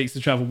light takes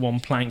to travel 1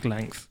 Planck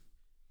length.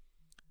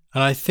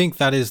 And I think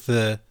that is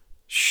the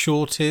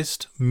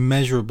shortest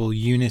measurable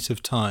unit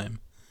of time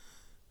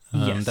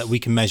that we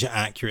can measure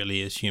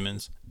accurately as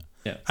humans.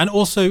 Yeah. And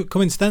also,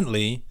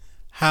 coincidentally,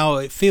 how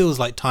it feels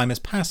like time is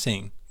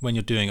passing when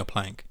you're doing a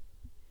Planck.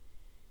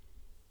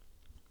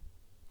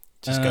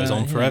 Just goes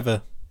on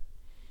forever.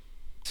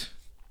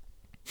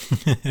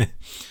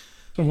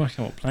 I'm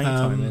working out what Planck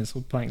time is,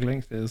 or Planck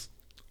length is.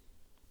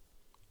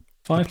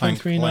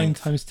 5.39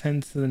 times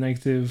 10 to the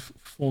negative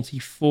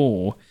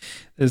 44.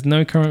 There's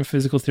no current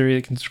physical theory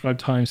that can describe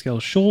time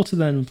scales shorter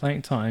than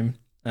Planck time,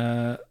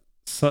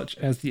 such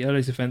as the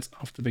earliest events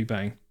after the Big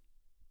Bang.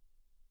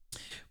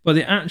 But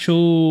the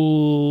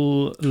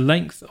actual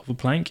length of a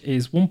Planck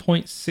is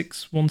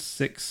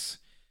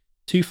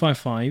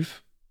 1.616255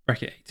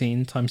 bracket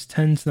 18 times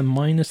 10 to the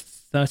minus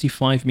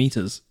 35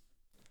 meters.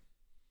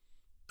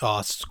 Oh,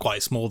 it's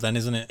quite small then,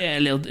 isn't it? Yeah, a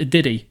little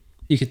diddy,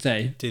 you could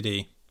say.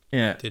 Diddy.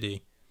 Yeah.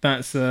 Diddy.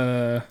 That's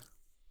not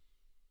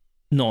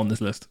on this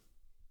list.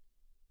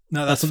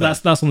 No, that's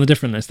on the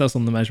different list. That's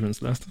on the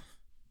measurements list.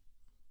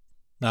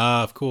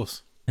 Ah, of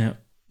course. Yeah.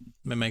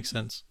 It makes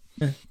sense.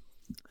 Yeah.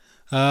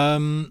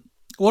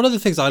 One of the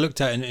things I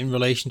looked at in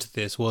relation to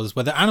this was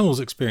whether animals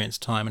experience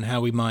time and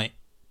how we might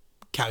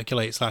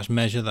calculate /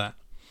 measure that.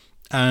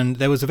 And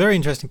there was a very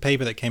interesting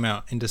paper that came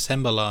out in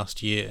December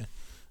last year,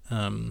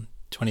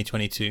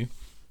 2022,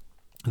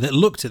 that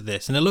looked at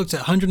this. And it looked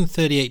at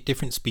 138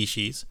 different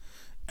species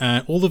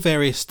and all the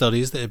various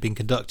studies that have been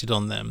conducted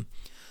on them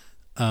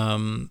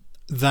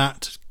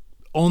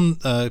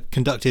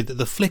conducted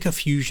the flicker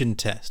fusion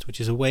test,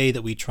 which is a way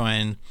that we try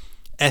and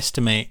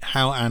estimate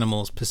how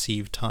animals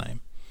perceive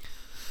time.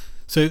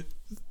 So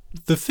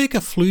the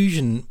flicker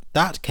fusion,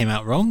 that came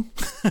out wrong.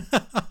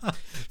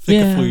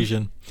 Flicker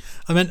fusion.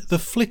 I meant the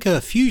flicker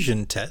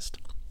fusion test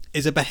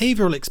is a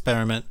behavioral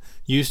experiment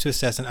used to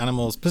assess an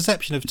animal's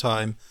perception of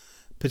time,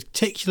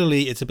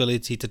 particularly its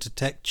ability to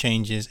detect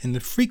changes in the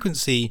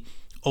frequency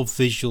of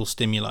visual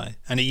stimuli,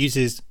 and it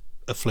uses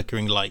a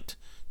flickering light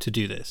to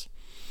do this.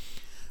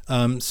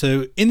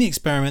 So in the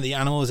experiment, the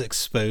animal is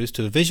exposed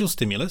to a visual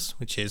stimulus,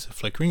 which is a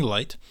flickering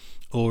light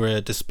or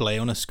a display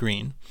on a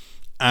screen,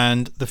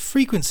 and the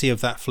frequency of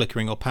that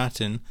flickering or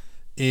pattern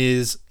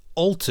is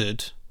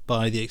altered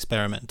by the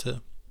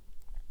experimenter.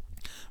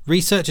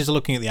 Researchers are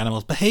looking at the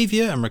animal's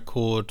behavior and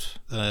record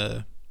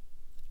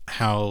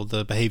how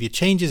the behavior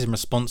changes in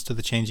response to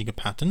the changing of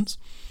patterns.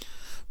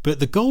 But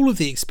the goal of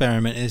the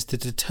experiment is to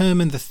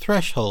determine the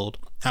threshold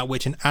at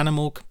which an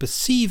animal can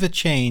perceive a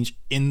change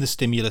in the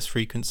stimulus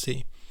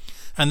frequency.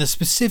 And the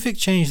specific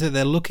change that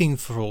they're looking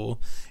for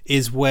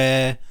is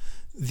where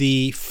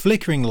the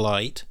flickering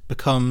light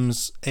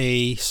becomes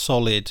a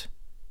solid,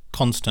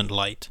 constant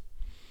light.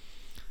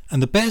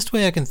 And the best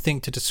way I can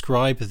think to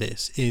describe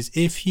this is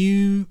if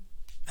you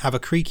have a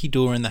creaky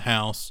door in the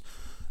house,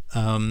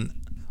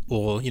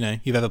 or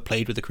you've ever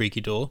played with a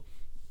creaky door.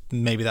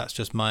 Maybe that's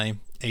just my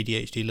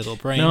ADHD little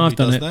brain. No, I've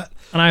done it, that.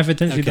 And I've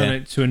intentionally done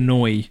it to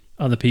annoy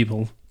other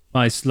people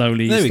by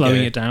slowing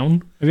it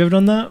down. Have you ever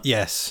done that?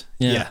 Yes.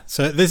 Yeah.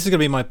 So this is going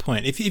to be my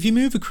point. If you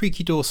move a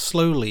creaky door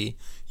slowly,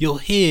 you'll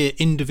hear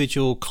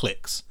individual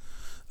clicks.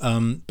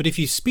 But if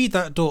you speed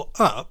that door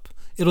up,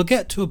 it'll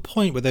get to a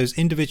point where those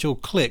individual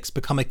clicks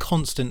become a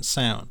constant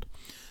sound.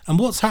 And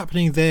what's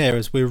happening there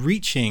is we're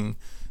reaching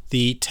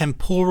the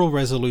temporal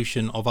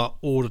resolution of our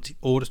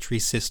auditory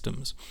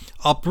systems.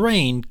 Our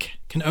brain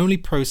can only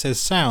process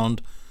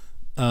sound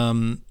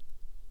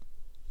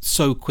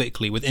so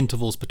quickly with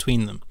intervals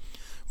between them.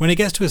 When it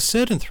gets to a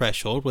certain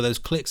threshold where those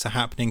clicks are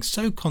happening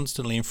so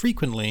constantly and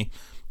frequently,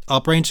 our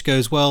brain just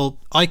goes,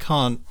 well, I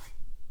can't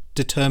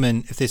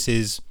determine if this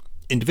is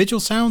individual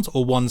sounds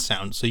or one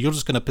sound, so you're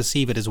just going to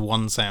perceive it as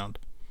one sound.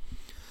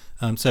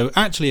 So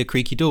actually a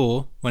creaky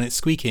door, when it's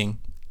squeaking,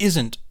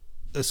 isn't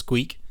a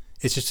squeak.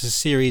 It's just a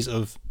series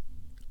of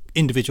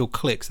individual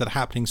clicks that are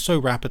happening so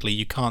rapidly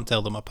you can't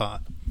tell them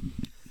apart.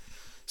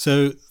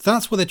 So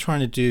that's what they're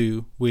trying to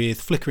do with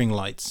flickering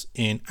lights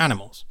in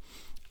animals.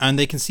 And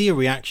they can see a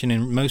reaction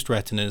in most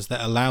retinas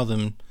that allow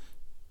them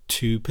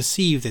to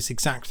perceive this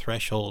exact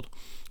threshold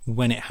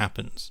when it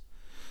happens.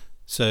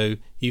 So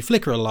you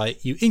flicker a light,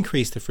 you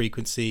increase the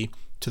frequency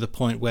to the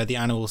point where the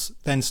animal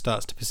then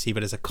starts to perceive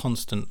it as a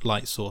constant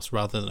light source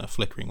rather than a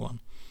flickering one.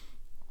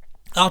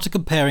 After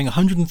comparing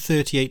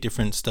 138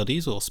 different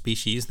studies or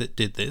species that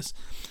did this,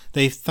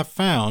 they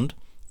found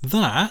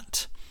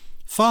that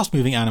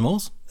fast-moving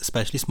animals,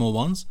 especially small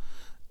ones,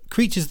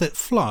 creatures that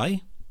fly,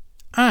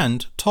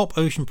 and top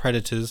ocean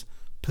predators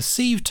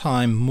perceive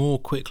time more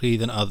quickly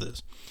than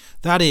others.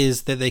 That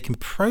is, that they can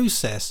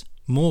process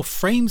more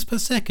frames per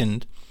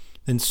second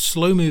than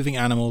slow-moving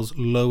animals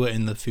lower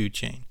in the food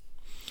chain.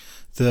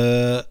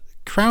 The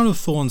crown of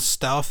thorns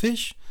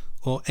starfish,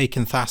 or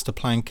Acanthasta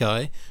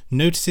planki,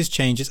 notices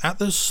changes at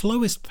the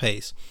slowest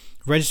pace,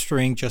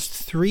 registering just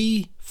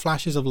 3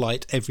 flashes of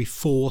light every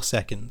 4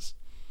 seconds.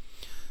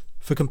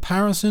 For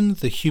comparison,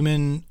 the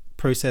human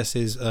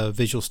processes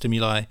visual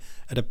stimuli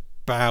at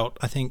about,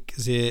 I think,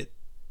 is it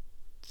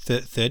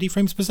 30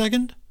 frames per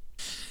second?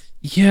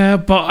 Yeah,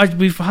 but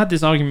we've had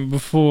this argument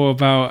before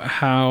about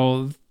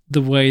how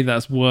the way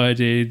that's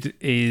worded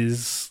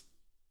is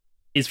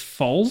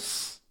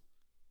false,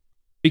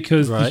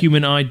 because the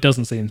human eye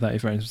doesn't see in 30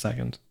 frames per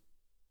second.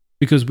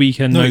 Because we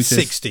can notice...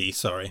 60,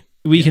 sorry.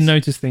 We can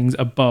notice things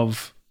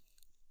above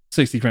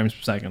 60 frames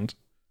per second.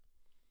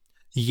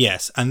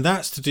 Yes, and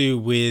that's to do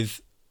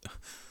with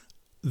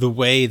the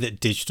way that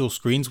digital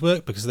screens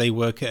work, because they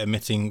work at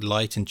emitting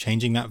light and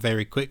changing that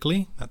very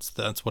quickly.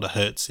 That's what a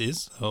hertz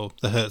is, or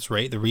the hertz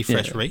rate, the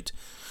refresh rate.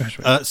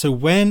 So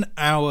when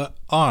our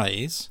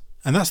eyes,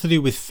 and that's to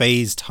do with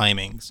phase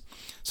timings.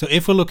 So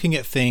if we're looking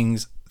at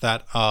things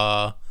that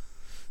are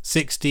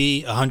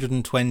 60,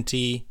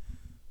 120,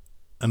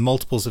 and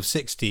multiples of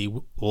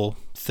 60, or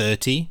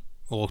 30,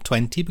 or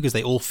 20, because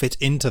they all fit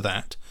into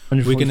that,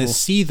 we're going to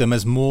see them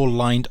as more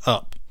lined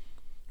up,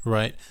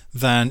 right,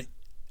 than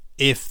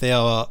if they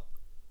are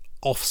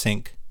off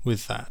sync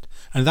with that.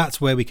 And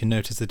that's where we can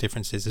notice the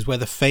differences, is where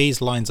the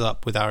phase lines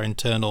up with our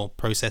internal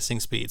processing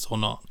speeds or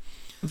not.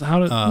 So how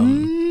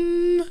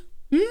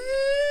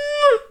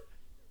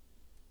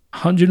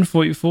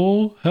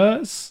 144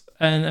 hertz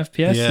and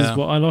FPS is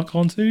what I lock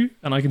onto,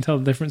 and I can tell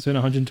the difference between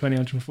 120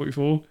 and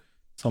 144,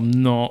 so I'm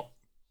not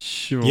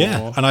sure.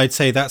 Yeah, and I'd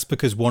say that's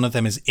because one of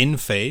them is in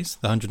phase,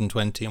 the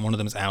 120, and one of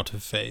them is out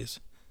of phase.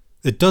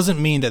 It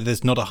doesn't mean that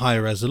there's not a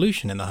higher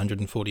resolution in the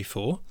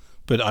 144,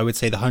 but I would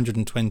say the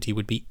 120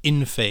 would be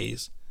in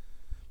phase.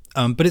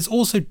 But it's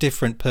also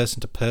different person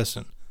to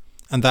person,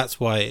 and that's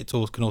why it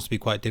can also be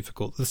quite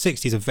difficult. The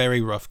 60 is a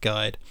very rough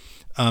guide,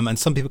 and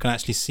some people can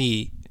actually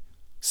see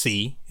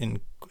in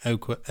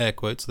air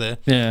quotes there,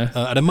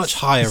 at a much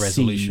higher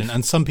resolution,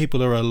 and some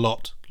people are a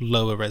lot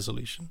lower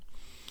resolution.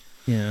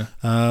 Yeah.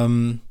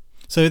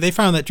 So they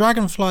found that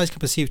dragonflies can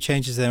perceive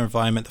changes in their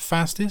environment the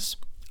fastest,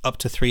 up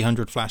to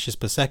 300 flashes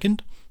per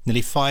second,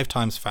 nearly 5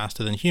 times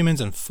faster than humans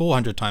and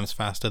 400 times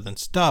faster than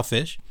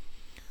starfish.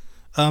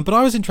 But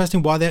I was interested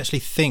in why they actually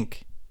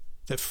think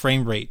that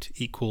frame rate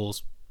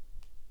equals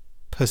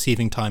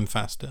perceiving time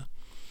faster.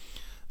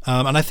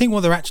 And I think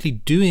what they're actually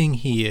doing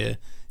here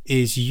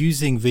is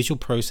using visual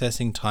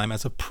processing time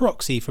as a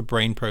proxy for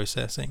brain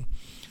processing.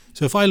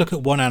 So if I look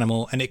at one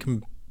animal and it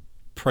can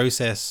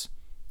process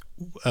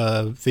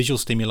visual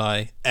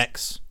stimuli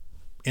X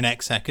in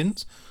X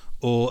seconds,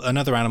 or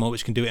another animal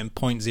which can do it in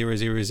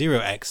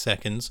 0.000x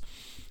seconds,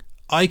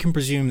 I can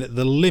presume that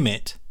the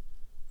limit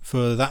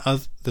for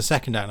that the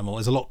second animal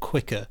is a lot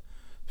quicker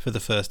for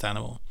the first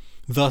animal.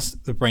 Thus,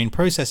 the brain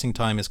processing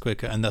time is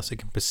quicker, and thus it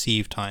can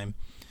perceive time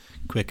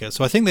quicker.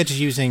 So I think they're just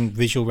using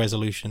visual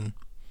resolution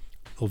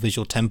or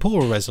visual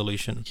temporal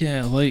resolution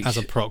as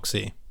a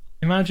proxy.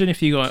 Imagine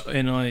if you got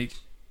in like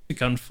a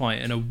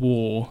gunfight in a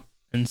war,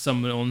 and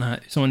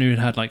someone who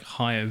had like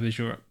higher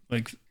visual,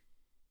 like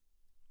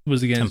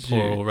was against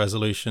temporal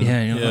resolution.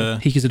 Yeah,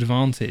 like, peak is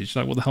advantage.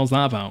 Like, what the hell's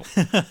that about?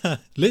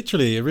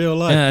 Literally, in real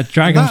life. Yeah, a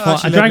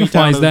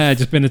dragonfly's there,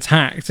 just been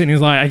attacked, and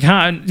he's like, I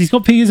can't. He's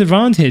got peak is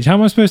advantage. How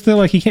am I supposed to,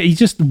 like, he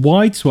just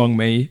wide swung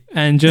me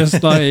and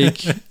just,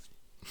 like,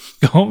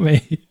 got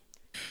me.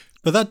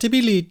 But that did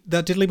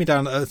lead me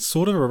down a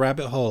sort of a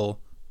rabbit hole,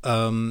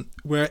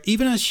 where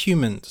even as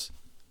humans,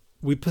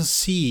 we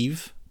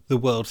perceive the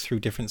world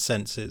through different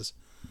senses.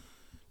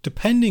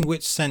 Depending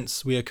which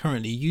sense we are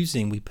currently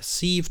using, we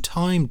perceive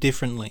time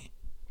differently.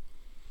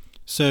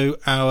 So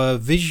our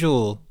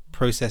visual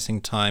processing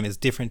time is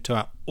different to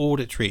our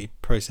auditory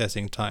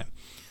processing time.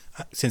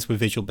 Since we're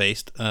visual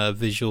based,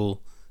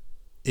 visual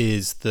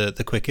is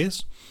the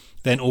quickest,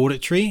 then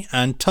auditory,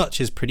 and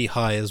touch is pretty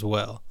high as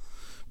well.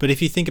 But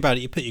if you think about it,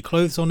 you put your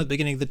clothes on at the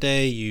beginning of the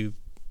day, you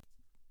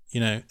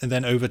know, and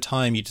then over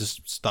time you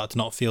just start to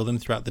not feel them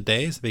throughout the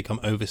day, so they become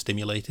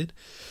overstimulated.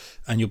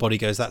 And your body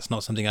goes, that's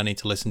not something I need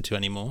to listen to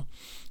anymore.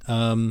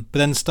 But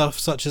then stuff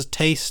such as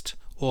taste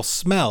or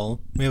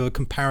smell, we have a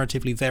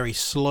comparatively very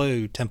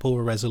slow temporal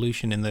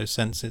resolution in those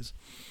senses.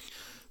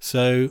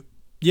 So,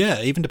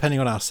 yeah, even depending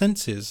on our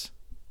senses,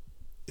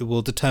 it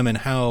will determine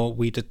how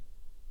we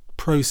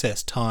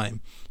process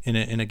time in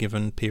a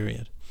given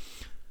period,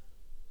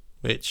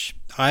 which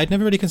I had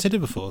never really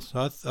considered before. So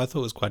I thought it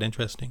was quite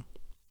interesting.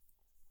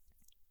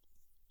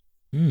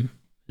 It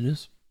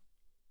is.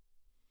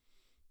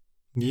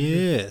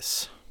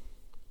 Yes.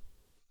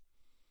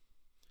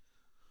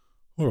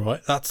 All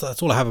right. That's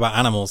all I have about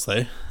animals,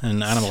 though,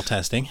 and animal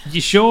testing. You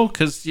sure?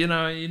 Because you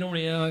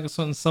normally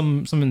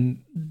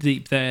something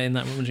deep there in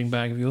that rummaging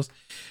bag of yours.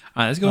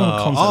 All right, let's go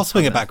on. I'll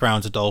swing it back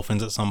round to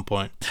dolphins at some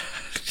point.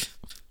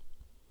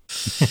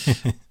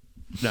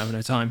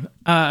 No time.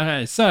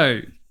 Okay,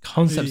 so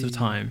concepts of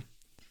time.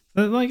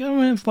 Like, I don't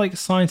know if like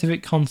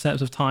scientific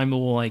concepts of time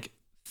or like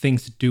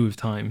things to do with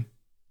time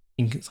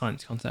in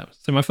science concepts.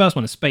 So my first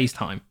one is space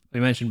time. We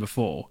mentioned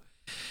before,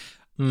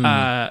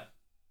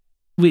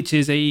 which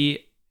is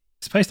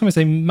space-time is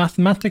a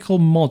mathematical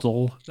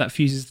model that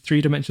fuses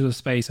 3 dimensions of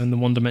space and the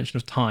 1 dimension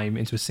of time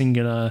into a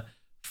singular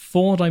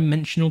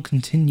 4-dimensional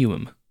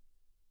continuum.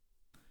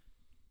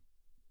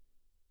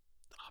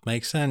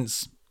 Makes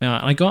sense.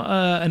 Yeah, I got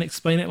an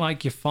Explain It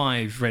Like You're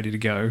 5 ready to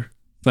go.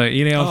 So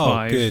ELR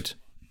 5. Good.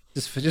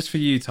 Just for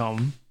you,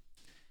 Tom.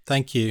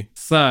 Thank you.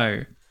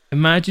 So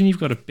imagine you've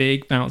got a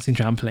big bouncing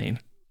trampoline.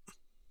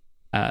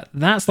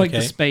 That's like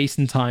the space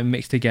and time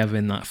mixed together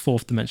in that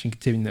 4th dimension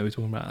continuum that we were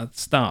talking about at the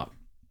start.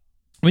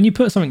 When you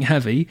put something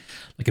heavy,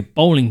 like a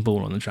bowling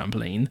ball on the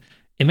trampoline,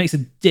 it makes a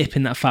dip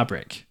in that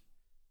fabric.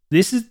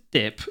 This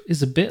dip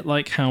is a bit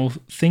like how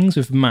things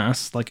with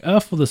mass, like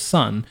Earth or the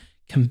Sun,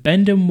 can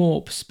bend and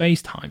warp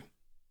space-time.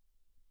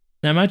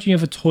 Now imagine you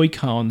have a toy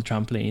car on the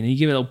trampoline and you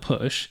give it a little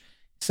push.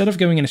 Instead of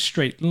going in a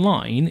straight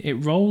line, it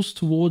rolls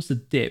towards the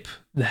dip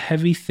the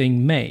heavy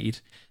thing made.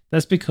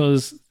 That's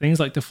because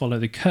things like to follow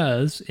the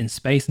curves in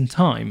space and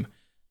time,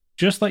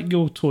 just like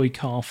your toy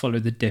car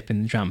followed the dip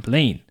in the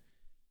trampoline.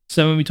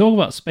 So when we talk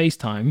about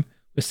space-time,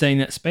 we're saying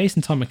that space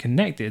and time are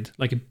connected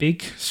like a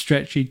big,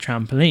 stretchy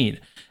trampoline.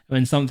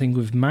 When something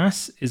with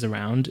mass is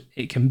around,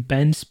 it can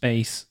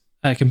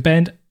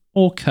bend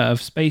or curve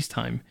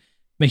space-time,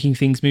 making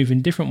things move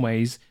in different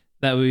ways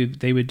that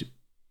they would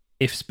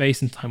if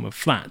space and time were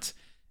flat.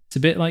 It's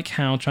a bit like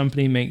how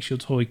trampoline makes your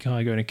toy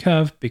car go in a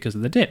curve because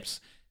of the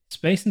dips.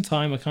 Space and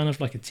time are kind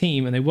of like a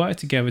team, and they work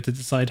together to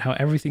decide how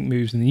everything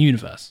moves in the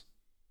universe.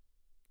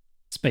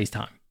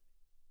 Space-time.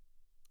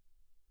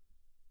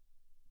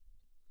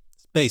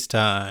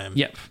 Space-time.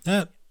 Yep.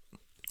 And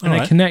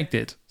they're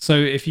connected. So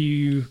if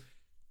you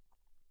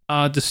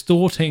are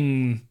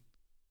distorting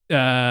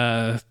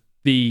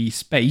the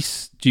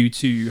space due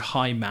to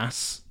high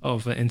mass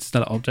of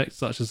interstellar objects,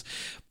 such as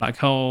black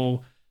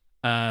hole,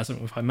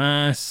 something with high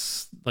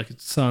mass, like a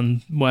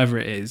sun, whatever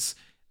it is,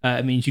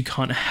 it means you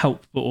can't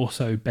help but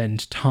also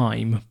bend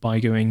time by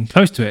going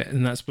close to it,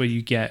 and that's where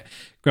you get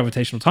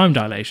gravitational time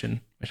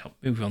dilation, which I'll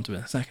move on to in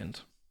a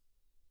second.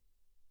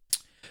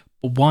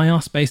 But why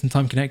are space and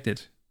time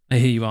connected? I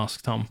hear you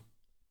ask, Tom.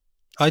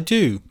 I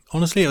do.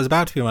 Honestly, it was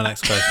about to be my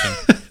next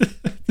question.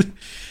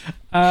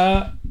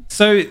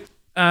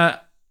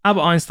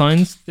 Albert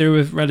Einstein's theory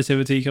of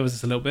relativity covers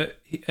this a little bit.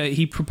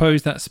 He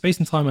proposed that space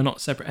and time are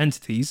not separate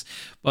entities,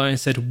 but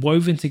instead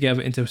woven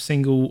together into a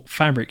single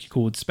fabric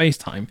called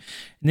space-time.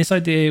 And this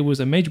idea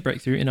was a major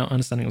breakthrough in our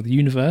understanding of the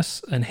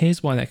universe, and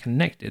here's why they're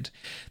connected.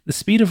 The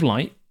speed of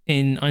light,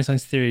 in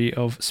Einstein's theory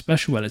of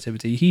special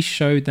relativity, he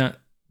showed that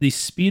the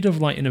speed of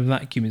light in a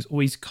vacuum is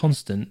always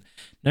constant,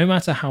 no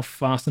matter how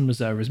fast an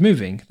observer is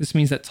moving. This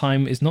means that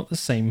time is not the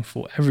same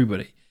for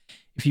everybody.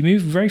 If you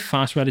move very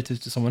fast relative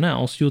to someone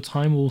else, your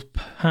time will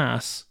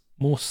pass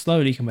more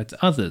slowly compared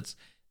to others.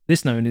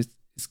 This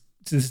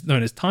is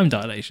known as time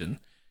dilation.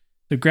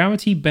 So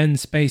gravity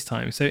bends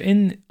space-time. So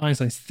in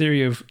Einstein's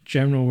theory of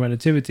general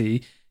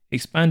relativity,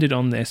 expanded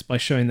on this by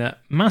showing that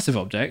massive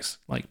objects,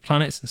 like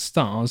planets and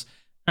stars,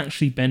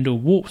 actually bend or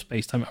warp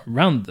space-time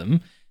around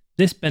them.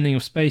 This bending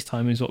of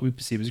space-time is what we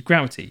perceive as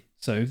gravity.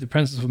 So the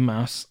presence of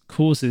mass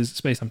causes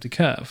space-time to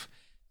curve.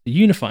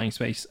 unifying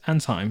space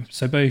and time.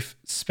 So both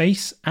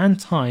space and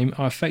time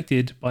are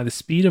affected by the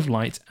speed of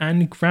light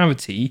and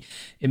gravity.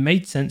 It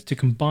made sense to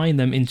combine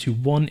them into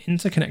one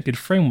interconnected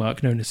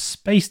framework known as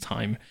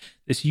space-time.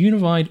 This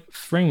unified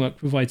framework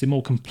provides a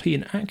more complete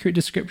and accurate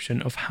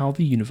description of how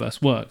the universe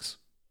works.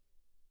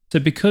 So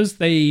because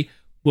they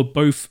were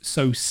both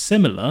so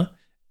similar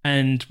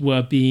and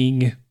were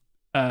being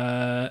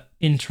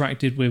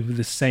interacted with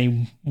the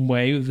same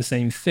way, with the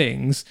same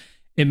things,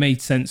 it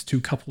made sense to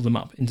couple them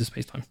up into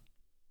space-time.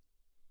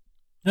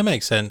 That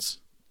makes sense.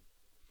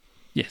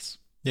 Yes.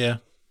 Yeah.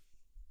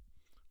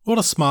 What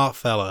a smart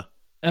fella.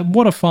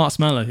 What a fart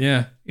smeller,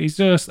 yeah. He's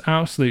just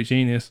absolute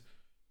genius.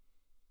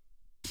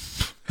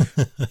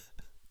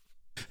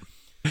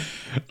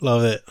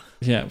 Love it.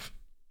 Yeah.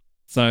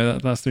 So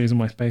that's the reason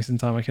why space and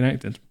time are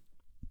connected.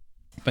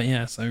 But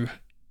yeah, so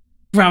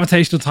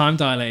gravitational time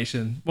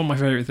dilation, one of my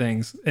favorite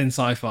things in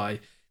sci-fi.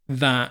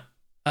 That,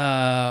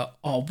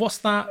 what's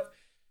that?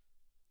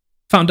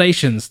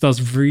 Foundations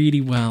does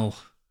really well.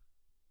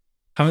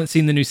 Haven't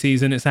seen the new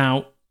season. It's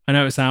out. I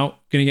know it's out.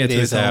 Gonna get it. It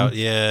is out.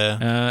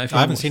 Yeah. I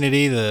haven't seen it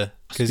either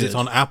because it's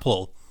on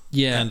Apple.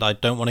 Yeah. And I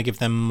don't want to give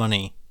them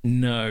money.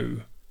 No.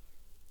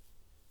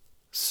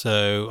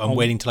 So I'm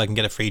waiting till I can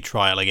get a free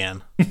trial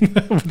again.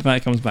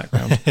 That comes back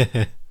round.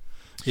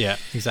 Yeah,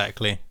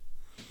 exactly.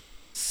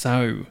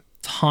 So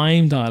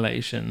time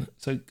dilation.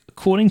 So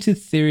according to the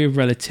theory of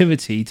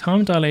relativity,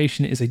 time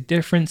dilation is a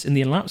difference in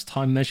the elapsed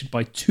time measured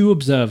by two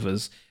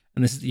observers.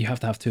 And this is, you have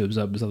to have two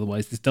observers,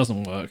 otherwise this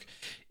doesn't work,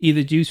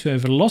 either due to a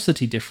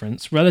velocity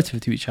difference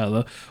relative to each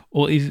other,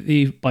 or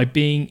either by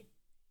being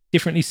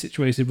differently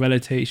situated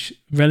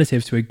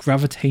relative to a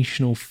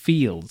gravitational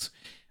field.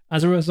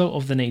 As a result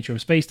of the nature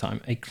of spacetime,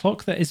 a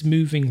clock that is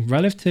moving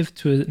relative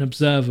to an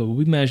observer will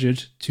be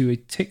measured to a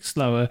tick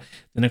slower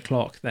than a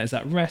clock that is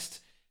at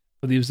rest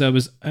for the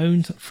observer's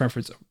own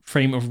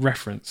frame of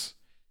reference.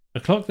 A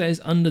clock that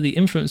is under the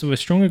influence of a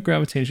stronger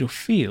gravitational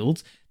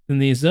field than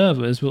the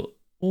observer's will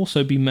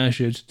also be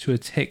measured to a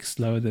tick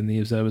slower than the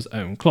observer's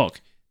own clock.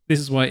 This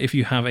is why if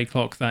you have a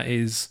clock that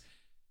is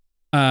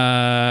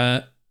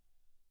on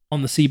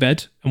the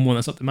seabed and one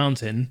that's up the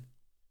mountain,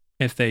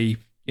 if they,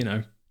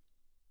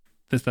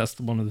 that's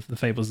one of the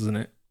fables, isn't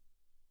it?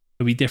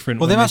 It'll be different.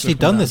 Well, they've actually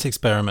done this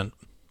experiment.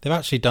 They've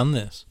actually done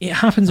this. It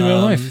happens in real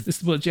life. This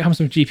is what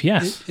happens with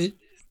GPS.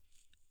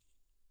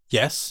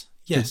 Yes,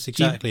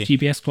 exactly.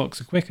 GPS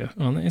clocks are quicker,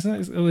 aren't they? Are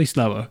they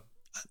slower?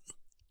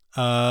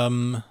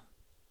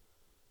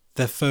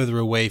 They're further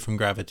away from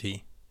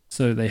gravity.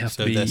 So they have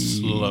to be... So they're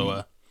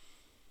slower.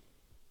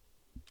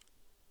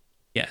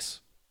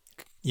 Yes.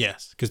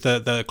 Yes, because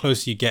the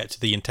closer you get to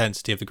the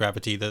intensity of the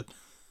gravity, the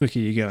quicker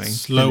you're going.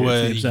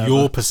 Slower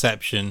your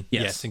perception.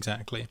 Yes,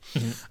 exactly.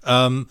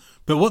 Mm-hmm.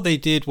 But what they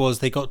did was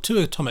they got two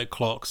atomic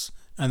clocks,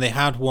 and they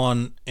had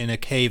one in a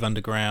cave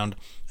underground,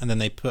 and then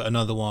they put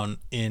another one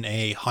in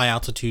a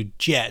high-altitude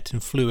jet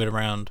and flew it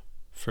around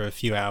for a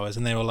few hours.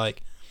 And they were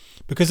like,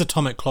 because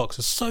atomic clocks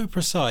are so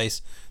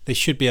precise, they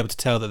should be able to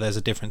tell that there's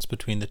a difference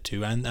between the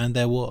two, and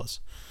there was.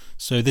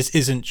 So this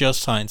isn't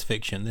just science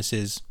fiction. This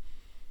is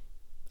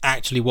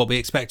actually what we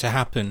expect to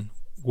happen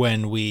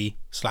when we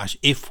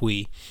 / if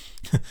we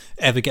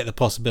ever get the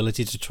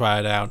possibility to try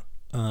it out.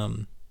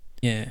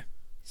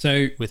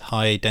 So with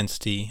high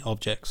density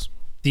objects,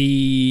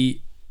 the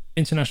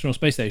International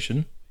Space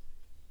Station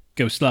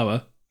goes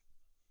slower.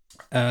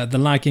 The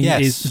lagging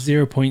is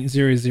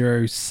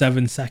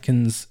 0.007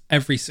 seconds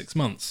every 6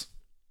 months.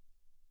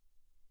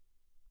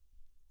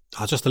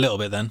 Just a little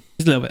bit then.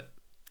 Just a little bit.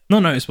 Not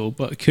noticeable,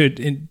 but it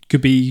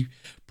could be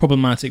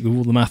problematic with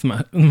all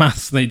the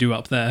maths they do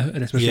up there,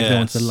 and especially if they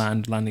want to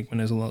landing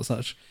windows and all that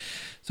such.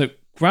 So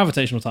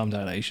gravitational time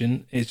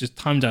dilation is just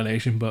time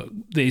dilation, but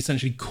they're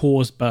essentially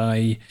caused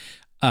by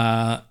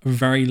a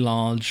very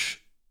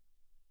large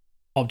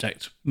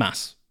object a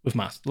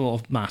lot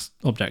of mass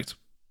object,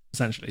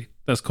 essentially,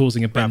 that's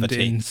causing a bend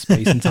in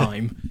space and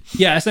time.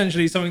 Yeah,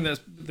 essentially something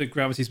that's the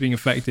gravity is being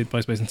affected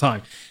by space and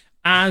time.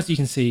 As you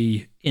can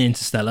see in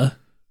Interstellar,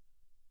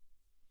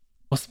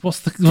 what's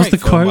the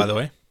quote? By the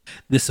way,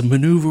 this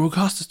maneuver will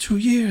cost us 2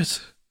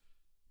 years.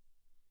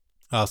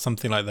 Oh,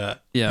 something like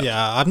that.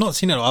 Yeah. I've not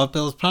seen it. I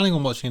was planning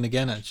on watching it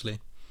again, actually.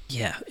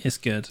 Yeah, it's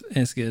good.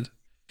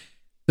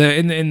 So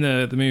in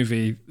the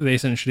movie, they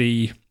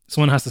essentially,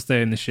 someone has to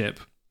stay in the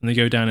ship, and they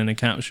go down in a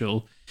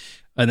capsule,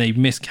 and they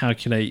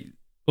miscalculate,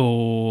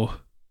 or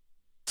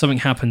something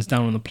happens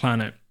down on the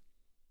planet.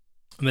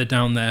 And they're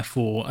down there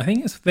for, I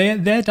think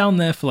they're down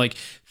there for like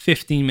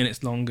 15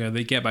 minutes longer.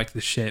 They get back to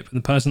the ship, and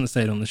the person that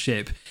stayed on the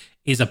ship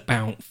is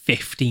about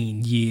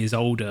 15 years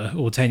older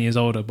or 10 years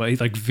older, but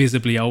he's like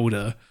visibly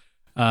older.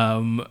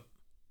 And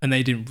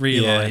they didn't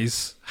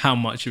realize how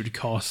much it would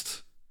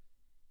cost.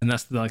 And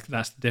that's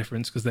the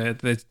difference, because they're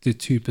the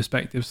two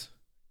perspectives.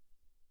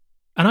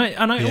 And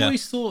I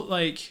always thought,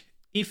 like,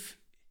 if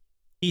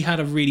he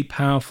had a really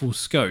powerful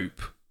scope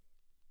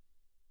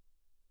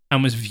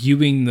and was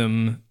viewing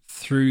them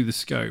through the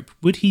scope,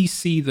 would he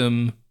see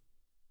them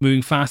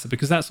moving faster?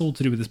 Because that's all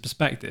to do with his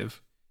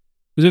perspective.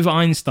 Because with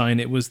Einstein,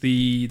 it was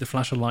the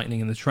flash of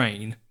lightning and the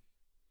train.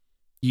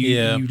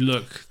 you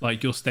look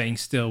like you're staying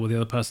still with the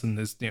other person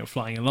that's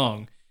flying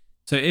along.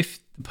 So if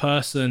the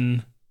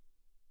person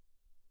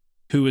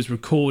who is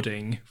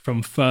recording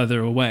from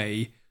further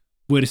away,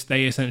 would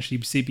they essentially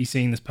be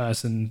seeing this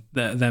person,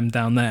 them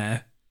down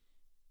there,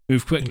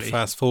 move quickly? And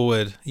fast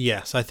forward,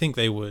 yes, I think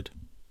they would.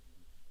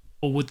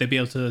 Or would they be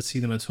able to see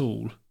them at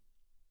all?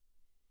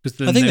 I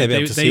think they'd be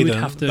able to see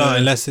them,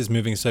 unless it's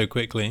moving so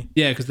quickly.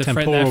 Yeah, because the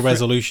temporal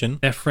resolution,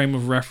 their frame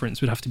of reference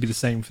would have to be the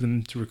same for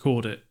them to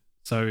record it.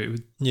 So it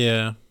would.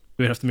 Yeah,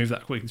 we would have to move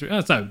that quickly.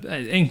 So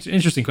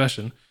interesting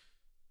question.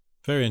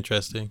 Very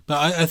interesting.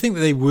 But I think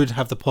that they would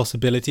have the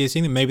possibility of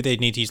seeing them. Maybe they'd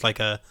need to use like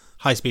a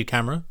high-speed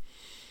camera.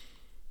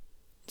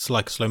 It's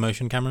like a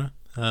slow-motion camera.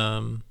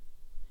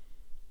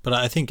 But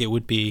I think it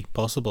would be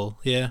possible,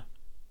 yeah.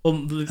 Well,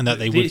 and that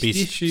they would be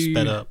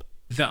sped up.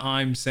 That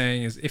I'm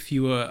saying is if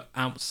you were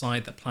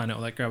outside that planet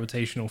or that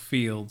gravitational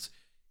field,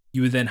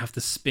 you would then have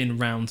to spin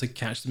round to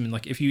catch them.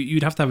 Like if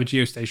you'd have to have a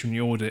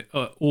geostationary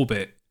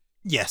orbit.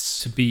 Yes.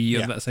 To be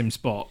at that same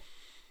spot.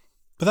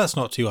 But that's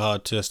not too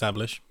hard to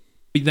establish.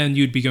 But then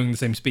you'd be going the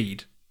same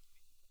speed.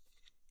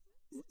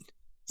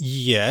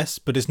 Yes,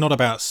 but it's not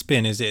about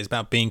spin, is it? It's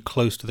about being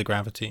close to the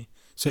gravity.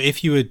 So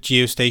if you were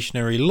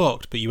geostationary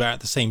locked, but you were at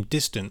the same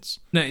distance,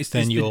 it's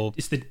the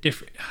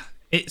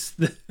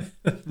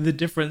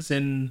difference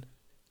in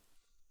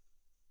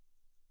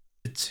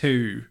the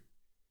two.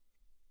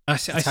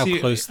 It's how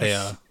close they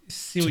are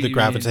to the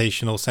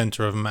gravitational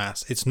center of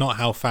mass. It's not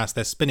how fast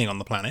they're spinning on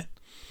the planet.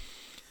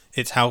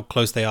 It's how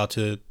close they are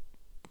to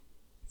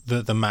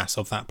the mass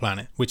of that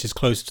planet, which is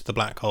closer to the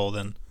black hole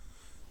than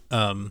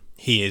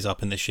he is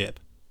up in the ship.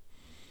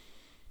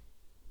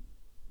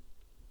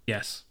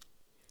 Yes.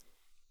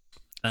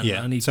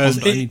 Yeah.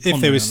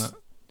 If there was,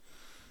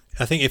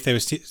 I think if there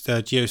was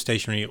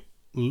geostationary,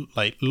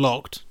 like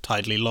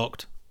tidally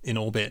locked in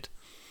orbit,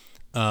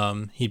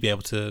 he'd be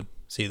able to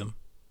see them.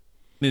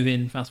 Move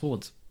in fast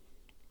forwards.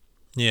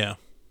 Yeah,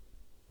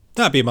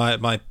 that'd be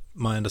my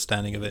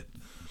understanding of it.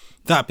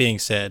 That being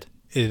said,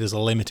 it is a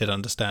limited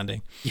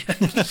understanding.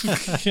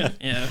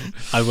 Yeah.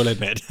 I will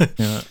admit.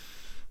 Yeah.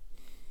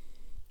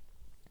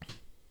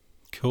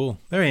 Cool.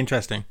 Very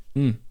interesting.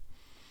 Mm.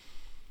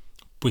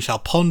 We shall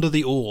ponder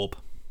the orb.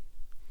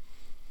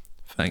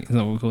 Thanks. Is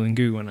that what we're calling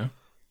Google now?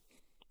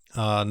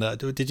 No,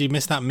 did you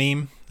miss that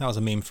meme? That was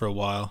a meme for a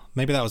while.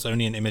 Maybe that was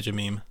only an Imager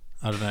meme.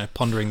 I don't know.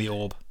 Pondering the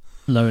orb.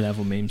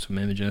 Low-level memes from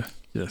Imager.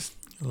 Just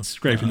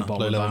scraping the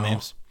bottom of the barrel.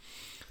 Memes.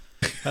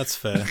 That's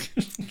fair.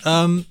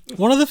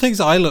 One of the things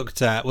I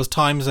looked at was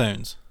time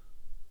zones.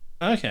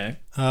 Okay.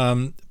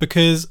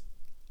 Because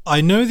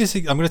I know this.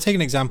 I'm going to take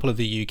an example of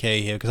the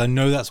UK here because I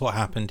know that's what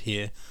happened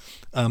here.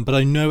 But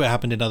I know it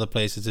happened in other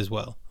places as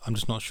well. I'm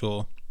just not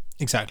sure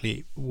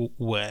exactly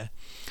where.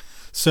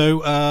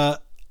 So I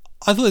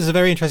thought it was a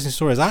very interesting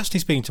story. I was actually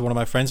speaking to one of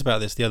my friends about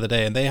this the other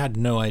day, and they had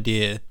no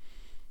idea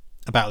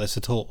about this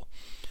at all.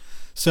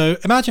 So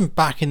imagine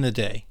back in the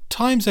day,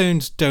 time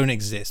zones don't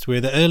exist. We're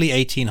the early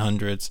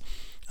 1800s.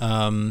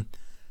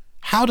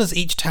 How does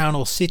each town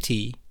or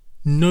city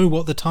know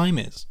what the time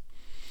is?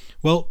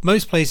 Well,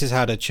 most places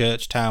had a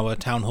church, tower,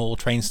 town hall,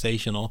 train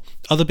station, or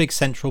other big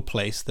central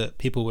place that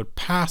people would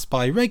pass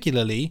by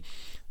regularly,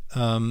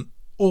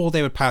 or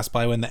they would pass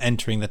by when they're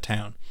entering the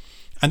town.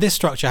 And this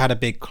structure had a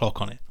big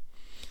clock on it.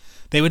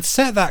 They would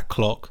set that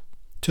clock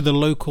to the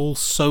local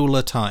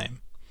solar time.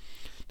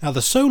 Now,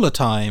 the solar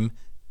time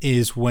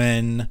is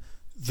when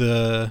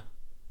the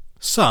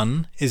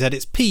sun is at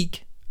its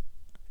peak.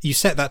 You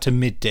set that to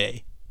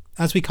midday,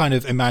 as we kind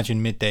of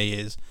imagine midday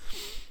is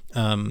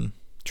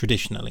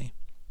traditionally.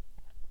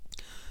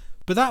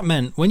 But that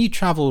meant when you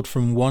travelled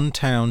from one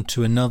town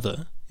to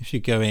another, if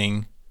you're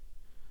going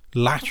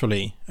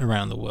laterally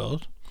around the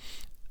world,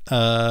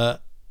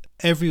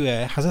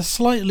 everywhere has a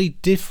slightly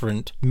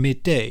different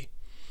midday,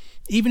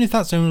 even if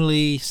that's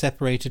only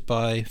separated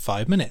by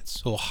 5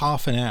 minutes or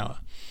half an hour.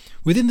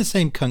 Within the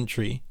same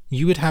country,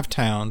 you would have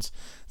towns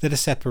that are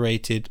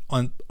separated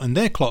on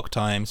their clock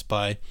times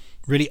by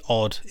really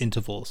odd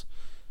intervals.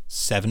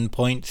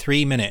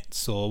 7.3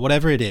 minutes or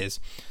whatever it is.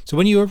 So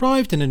when you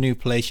arrived in a new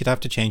place, you'd have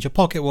to change your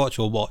pocket watch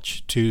or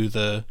watch to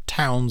the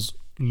town's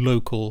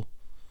local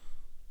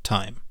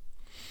time.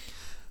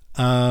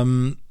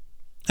 And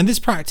this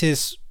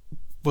practice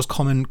was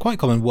quite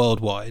common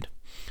worldwide.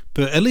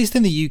 But at least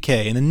in the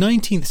UK, in the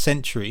 19th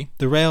century,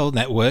 the rail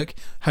network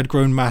had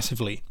grown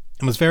massively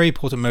and was a very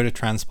important mode of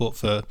transport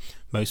for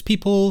most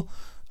people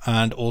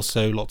and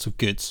also lots of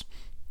goods.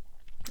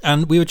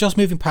 And we were just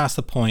moving past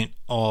the point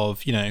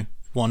of,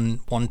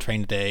 one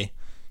train a day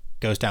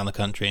goes down the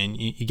country and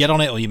you get on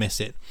it or you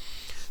miss it.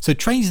 So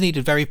trains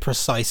needed very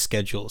precise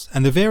schedules,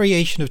 and the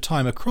variation of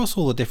time across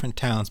all the different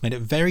towns made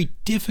it very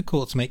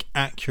difficult to make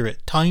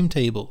accurate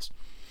timetables.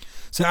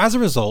 So as a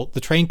result,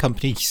 the train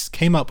companies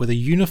came up with a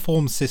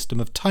uniform system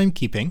of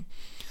timekeeping,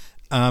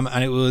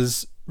 and it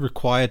was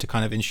required to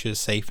kind of ensure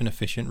safe and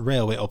efficient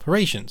railway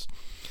operations.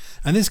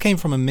 And this came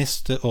from a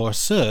Mr. or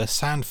Sir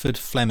Sandford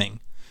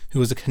Fleming, who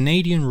was a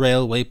Canadian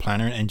railway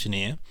planner and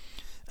engineer,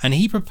 and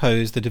he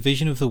proposed the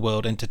division of the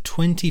world into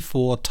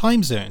 24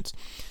 time zones,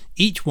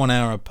 each 1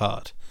 hour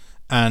apart.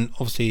 And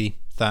obviously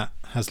that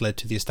has led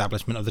to the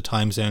establishment of the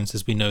time zones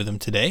as we know them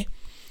today.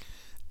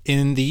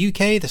 In the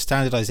UK, the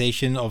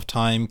standardization of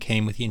time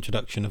came with the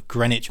introduction of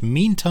Greenwich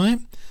Mean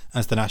Time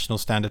as the national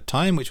standard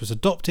time, which was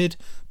adopted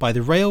by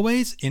the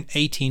railways in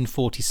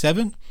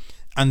 1847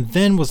 and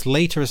then was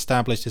later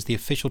established as the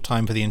official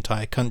time for the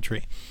entire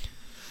country.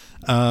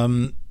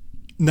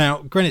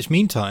 Now, Greenwich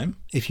Mean Time,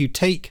 if you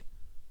take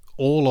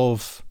all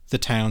of the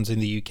towns in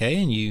the UK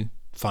and you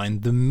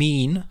find the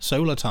mean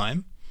solar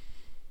time,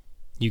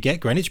 you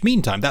get Greenwich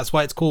Mean Time. That's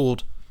why it's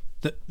called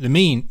the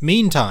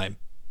mean time.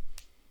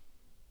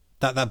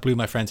 That blew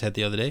my friend's head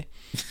the other day.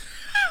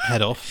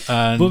 Head off.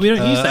 And, but we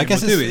don't use that. I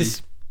guess do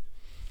it.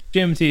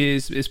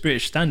 GMT is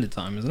British Standard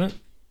Time, isn't it?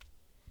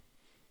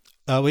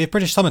 We have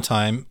British Summer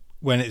Time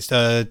when it's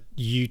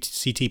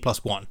UTC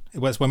plus 1.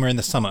 It's when we're in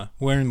the summer.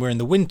 We're in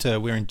the winter,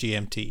 we're in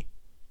GMT,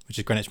 which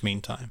is Greenwich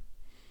Mean Time.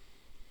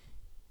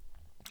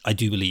 I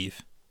do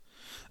believe.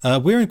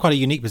 We're in quite a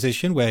unique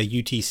position where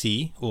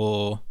UTC,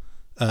 or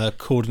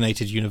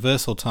Coordinated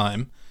Universal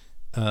Time,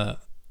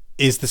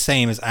 is the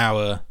same as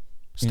our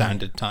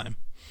standard time.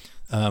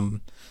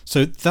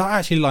 So that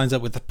actually lines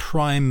up with the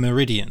prime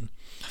meridian.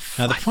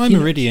 Now, the prime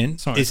meridian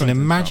is an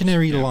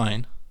imaginary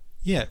line.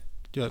 Yeah,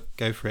 go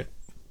for it.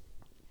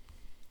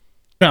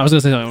 No, I was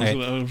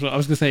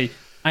going to say,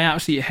 I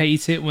absolutely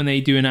hate it when they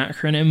do an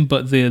acronym,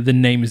 but the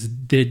name is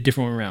the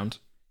different way around.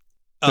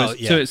 So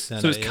it's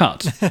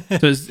cut.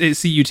 So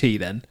it's CUT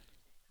then,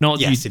 not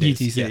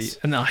UTC. Yes.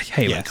 And I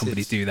hate when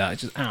companies do that. It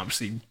just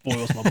absolutely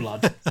boils my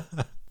blood.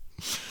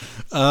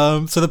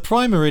 So the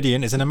prime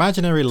meridian is an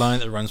imaginary line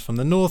that runs from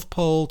the North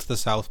Pole to the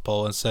South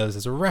Pole and serves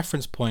as a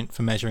reference point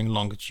for measuring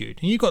longitude.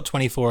 And you've got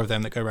 24 of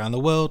them that go around the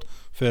world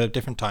for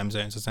different time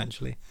zones,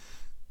 essentially.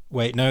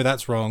 Wait, no,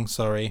 that's wrong.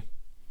 Sorry.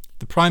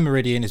 The prime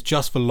meridian is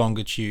just for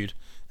longitude,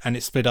 and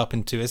it's split up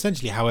into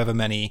essentially however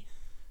many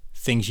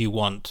things you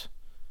want.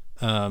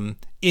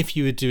 If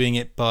you were doing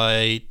it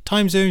by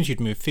time zones,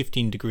 you'd move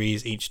 15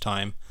 degrees each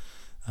time.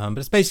 But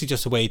it's basically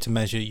just a way to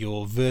measure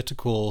your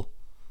vertical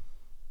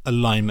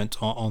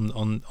alignment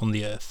on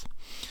the Earth.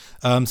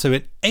 So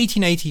in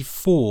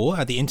 1884,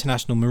 at the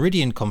International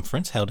Meridian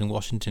Conference held in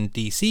Washington,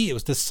 D.C., it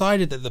was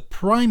decided that the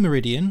prime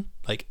meridian,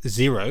 like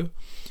zero,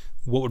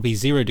 what would be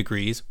 0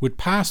 degrees, would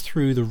pass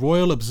through the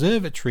Royal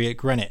Observatory at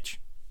Greenwich,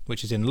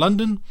 which is in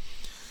London.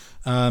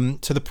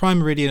 So the prime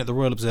meridian at the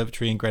Royal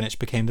Observatory in Greenwich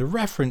became the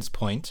reference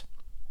point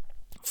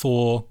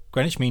for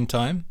Greenwich Mean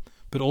Time,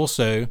 but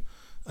also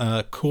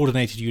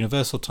Coordinated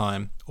Universal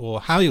Time,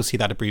 or how you'll see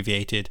that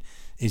abbreviated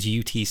is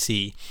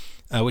UTC,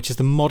 which is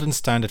the modern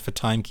standard for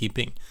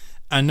timekeeping.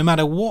 And no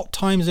matter what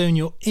time zone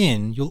you're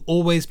in, you'll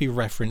always be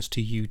referenced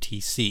to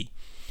UTC.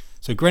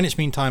 So Greenwich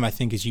Mean Time, I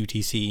think, is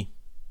UTC.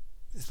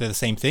 They're the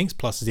same things,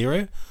 plus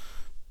 0.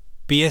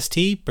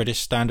 BST, British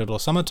Standard or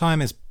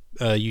Summertime, is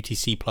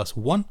UTC plus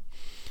 1.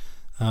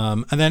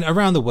 And then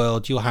around the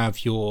world, you'll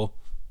have your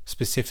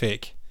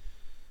specific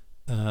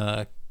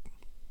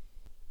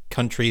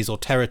countries or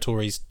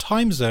territories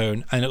time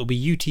zone, and it'll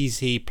be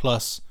UTC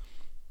plus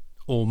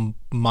or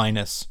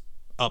minus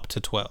up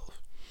to 12.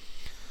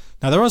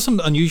 Now, there are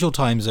some unusual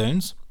time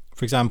zones.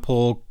 For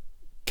example,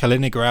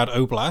 Kaliningrad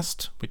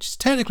Oblast, which is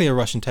technically a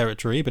Russian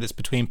territory, but it's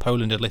between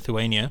Poland and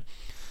Lithuania,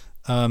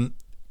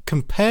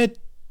 compared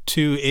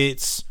to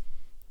its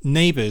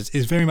neighbors,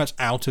 is very much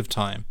out of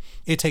time.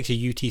 It takes a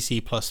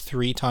UTC plus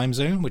 3 time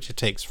zone, which it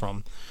takes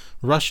from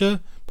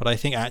Russia, but I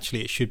think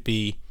actually it should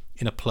be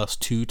in a plus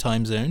 2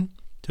 time zone.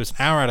 So it's an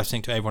hour out of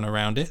sync to everyone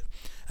around it.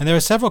 And there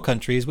are several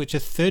countries which are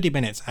 30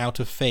 minutes out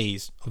of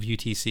phase of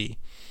UTC.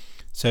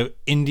 So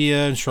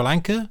India and Sri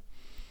Lanka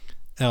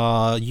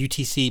are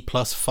UTC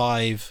plus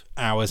 5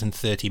 hours and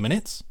 30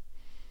 minutes.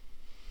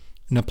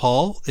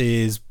 Nepal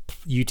is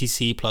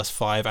UTC plus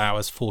 5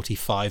 hours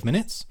 45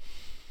 minutes.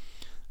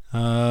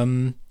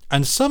 And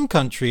some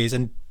countries,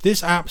 and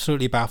this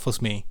absolutely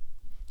baffles me,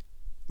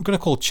 I'm going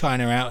to call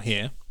China out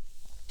here.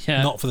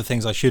 Yeah. Not for the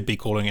things I should be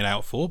calling it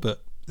out for,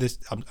 but this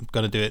I'm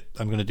going to do it.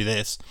 I'm going to do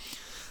this.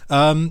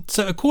 So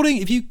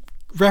if you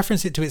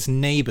reference it to its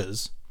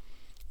neighbors,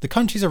 the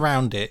countries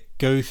around it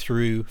go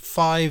through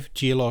 5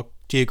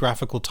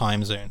 geographical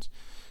time zones.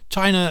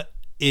 China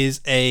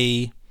is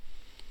a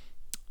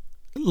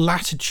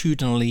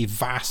latitudinally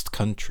vast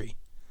country.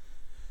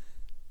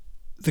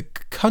 The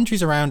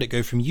countries around it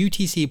go from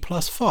UTC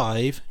plus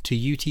 5 to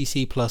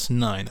UTC plus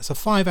 9. That's a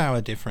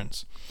 5-hour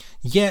difference.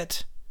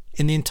 Yet,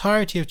 in the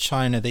entirety of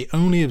China, they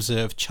only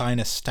observe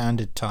China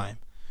Standard Time,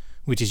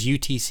 which is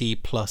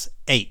UTC plus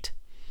 8.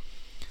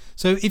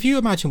 So if you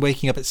imagine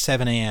waking up at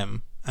 7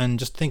 a.m. and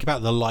just think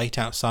about the light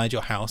outside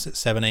your house at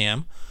 7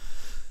 a.m.,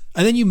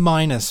 and then you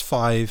minus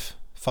 5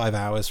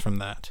 hours from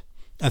that,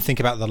 and think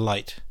about the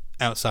light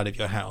outside of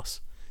your house.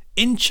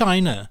 In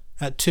China,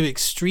 at 2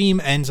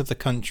 extreme ends of the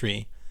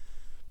country,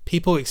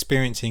 people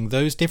experiencing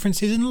those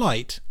differences in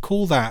light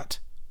call that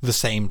the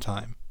same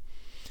time.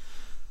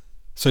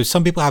 So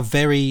some people have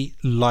very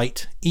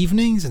light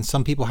evenings and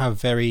some people have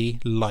very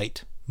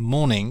light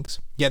mornings,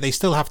 yet they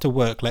still have to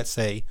work, let's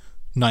say,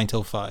 9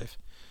 till 5.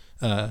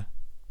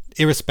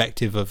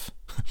 irrespective of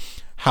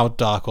how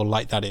dark or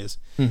light that is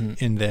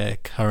in their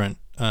current.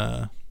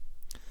 So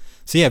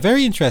yeah,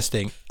 very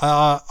interesting.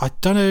 I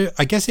don't know.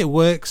 I guess it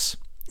works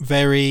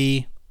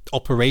very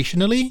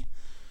operationally,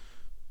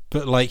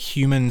 but like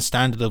human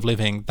standard of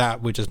living,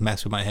 that would just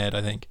mess with my head,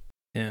 I think.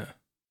 Yeah.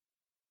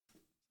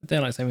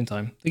 Daylight saving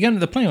time. Again,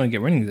 they're planning on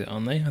getting rid of it,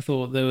 aren't they? I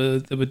thought there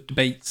were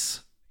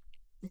debates.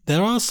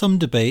 There are some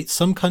debates.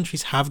 Some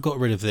countries have got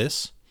rid of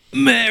this.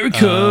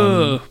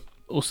 America!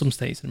 Or some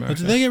states in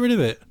America. Did they get rid of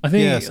it? I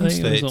think, some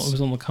states. It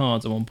was on the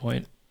cards at one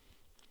point.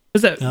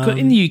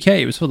 In the UK,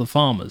 it was for the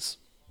farmers.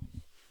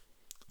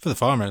 For the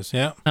farmers,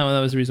 yeah. That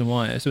was the reason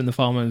why. So when the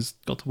farmers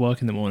got to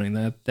work in the morning,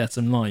 they had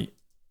some light.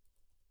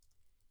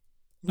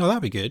 Oh,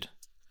 that'd be good.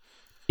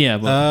 Yeah,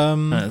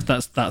 but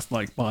that's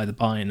like by the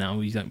by now.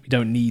 We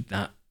don't need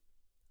that.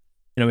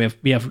 You know,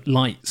 we have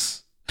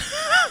lights.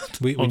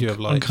 we do have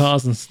lights on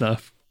cars and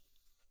stuff.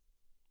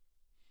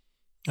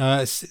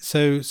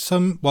 So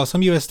some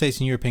US states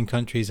and European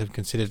countries have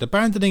considered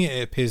abandoning it,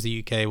 it appears the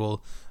UK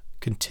will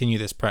continue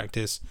this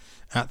practice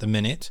at the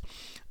minute.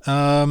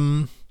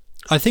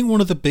 I think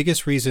one of the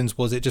biggest reasons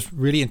was it just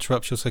really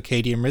interrupts your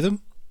circadian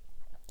rhythm.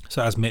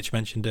 So as Mitch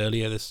mentioned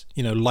earlier, this,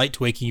 light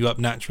waking you up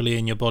naturally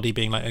and your body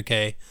being like,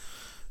 okay,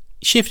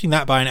 shifting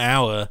that by an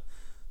hour,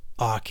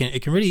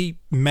 it can really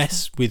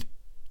mess with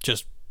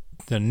just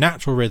the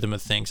natural rhythm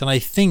of things. And I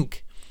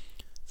think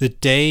the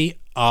day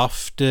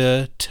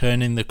after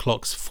turning the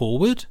clocks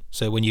forward,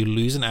 so when you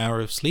lose an hour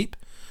of sleep,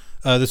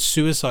 the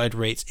suicide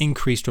rates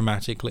increase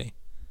dramatically.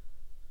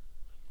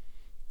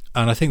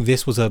 And I think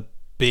this was a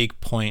big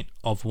point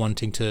of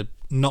wanting to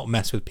not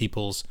mess with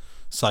people's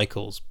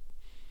cycles.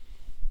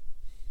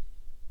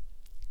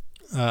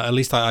 At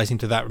least I seem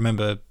to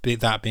remember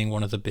that being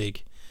one of the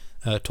big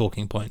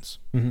talking points,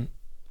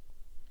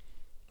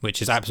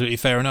 which is absolutely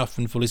fair enough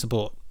and fully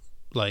support.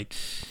 Yep.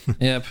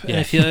 Yeah.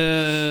 If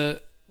you're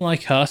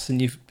like us and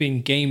you've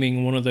been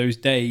gaming one of those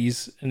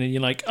days, and then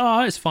you're like,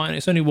 it's fine.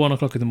 It's only 1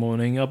 o'clock in the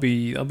morning.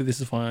 This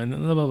is fine.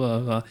 Blah, blah, blah,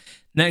 blah.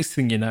 Next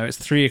thing you know, it's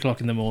 3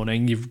 o'clock in the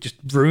morning. You've just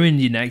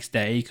ruined your next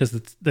day because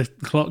the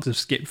clocks have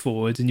skipped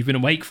forwards and you've been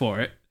awake for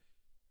it.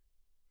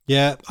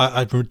 Yeah,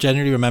 I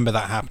generally remember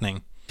that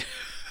happening.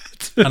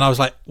 And I was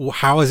like,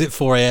 how is it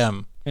 4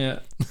 a.m.? Yeah.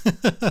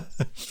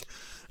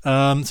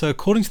 So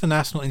according to the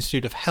National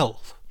Institute of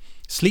Health,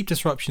 sleep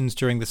disruptions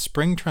during the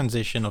spring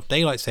transition of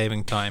daylight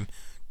saving time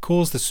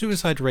caused the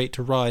suicide rate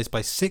to rise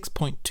by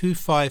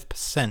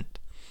 6.25%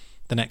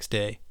 the next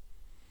day.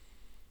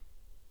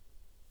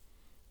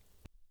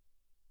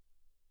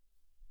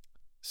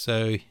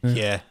 So,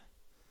 yeah.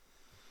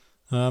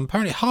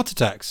 Apparently heart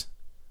attacks.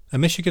 A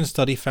Michigan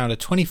study found a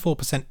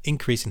 24%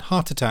 increase in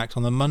heart attacks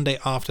on the Monday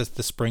after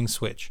the spring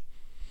switch,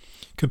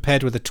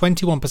 compared with a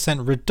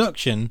 21%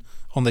 reduction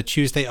on the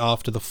Tuesday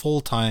after the fall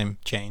time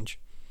change.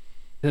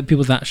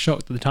 People that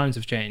shocked that the times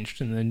have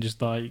changed and then just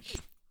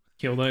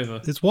killed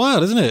over. It's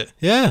wild, isn't it?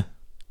 Yeah.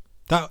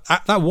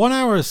 That 1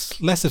 hour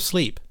is less of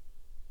sleep.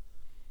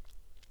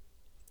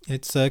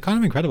 It's kind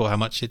of incredible how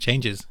much it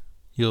changes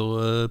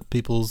your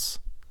people's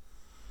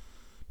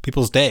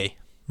day,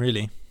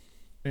 really.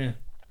 Yeah.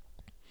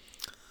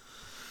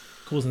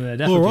 Causing their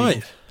death. All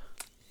right.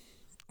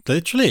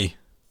 Literally.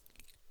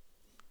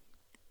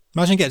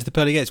 Imagine getting to the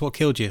pearly gates. What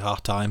killed you?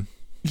 Half time.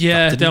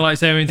 Yeah, daylight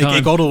saving time.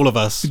 It got all of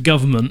us. The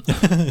government.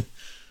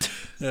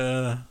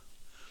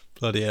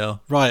 Bloody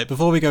hell. Right,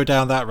 before we go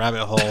down that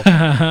rabbit hole,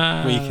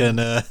 we can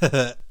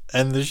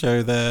end the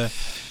show there.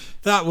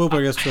 That will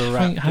bring us to a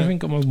wrap. I haven't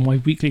got my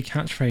weekly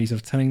catchphrase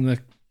of telling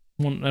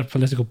a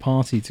political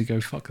party to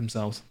go fuck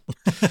themselves.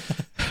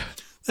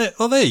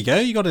 Well, there you go.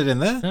 You got it in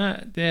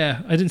there.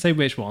 Yeah, I didn't say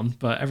which one,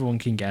 but everyone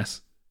can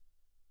guess.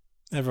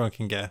 Everyone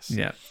can guess.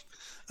 Yeah.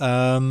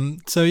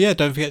 So yeah,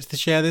 don't forget to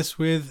share this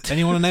with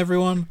anyone and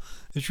everyone.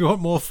 If you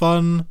want more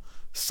fun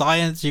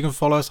science, you can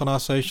follow us on our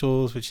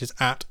socials, which is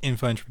at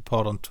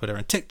InfoEntropyPod on Twitter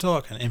and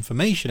TikTok, and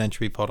Information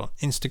Entropy Pod on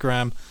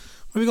Instagram,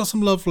 where we've got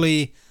some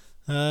lovely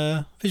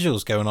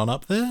visuals going on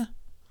up there.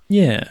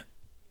 Yeah,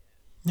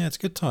 it's a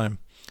good time.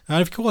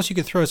 And of course, you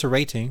could throw us a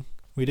rating.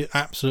 We do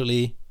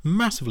absolutely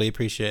massively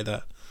appreciate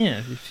that.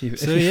 Yeah, if you're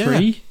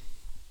free,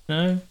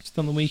 just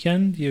on the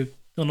weekend, you're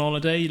on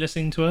holiday, you're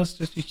listening to us,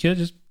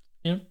 just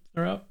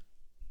throw up.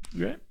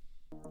 Great.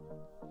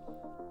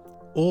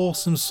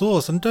 Awesome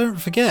sauce. And don't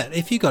forget,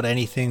 if you got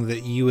anything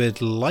that you would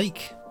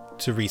like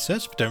to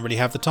research but don't really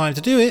have the time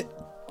to do it,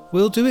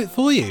 we'll do it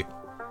for you.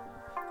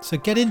 So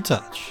get in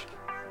touch.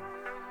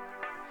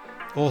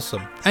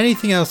 Awesome.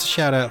 Anything else to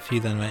shout out for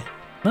you then, mate?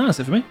 No, that's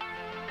it for me.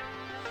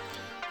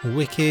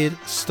 Wicked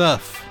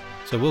stuff.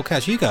 So we'll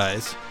catch you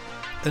guys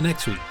the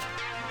next week.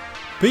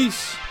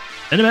 Peace.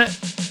 In a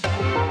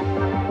bit.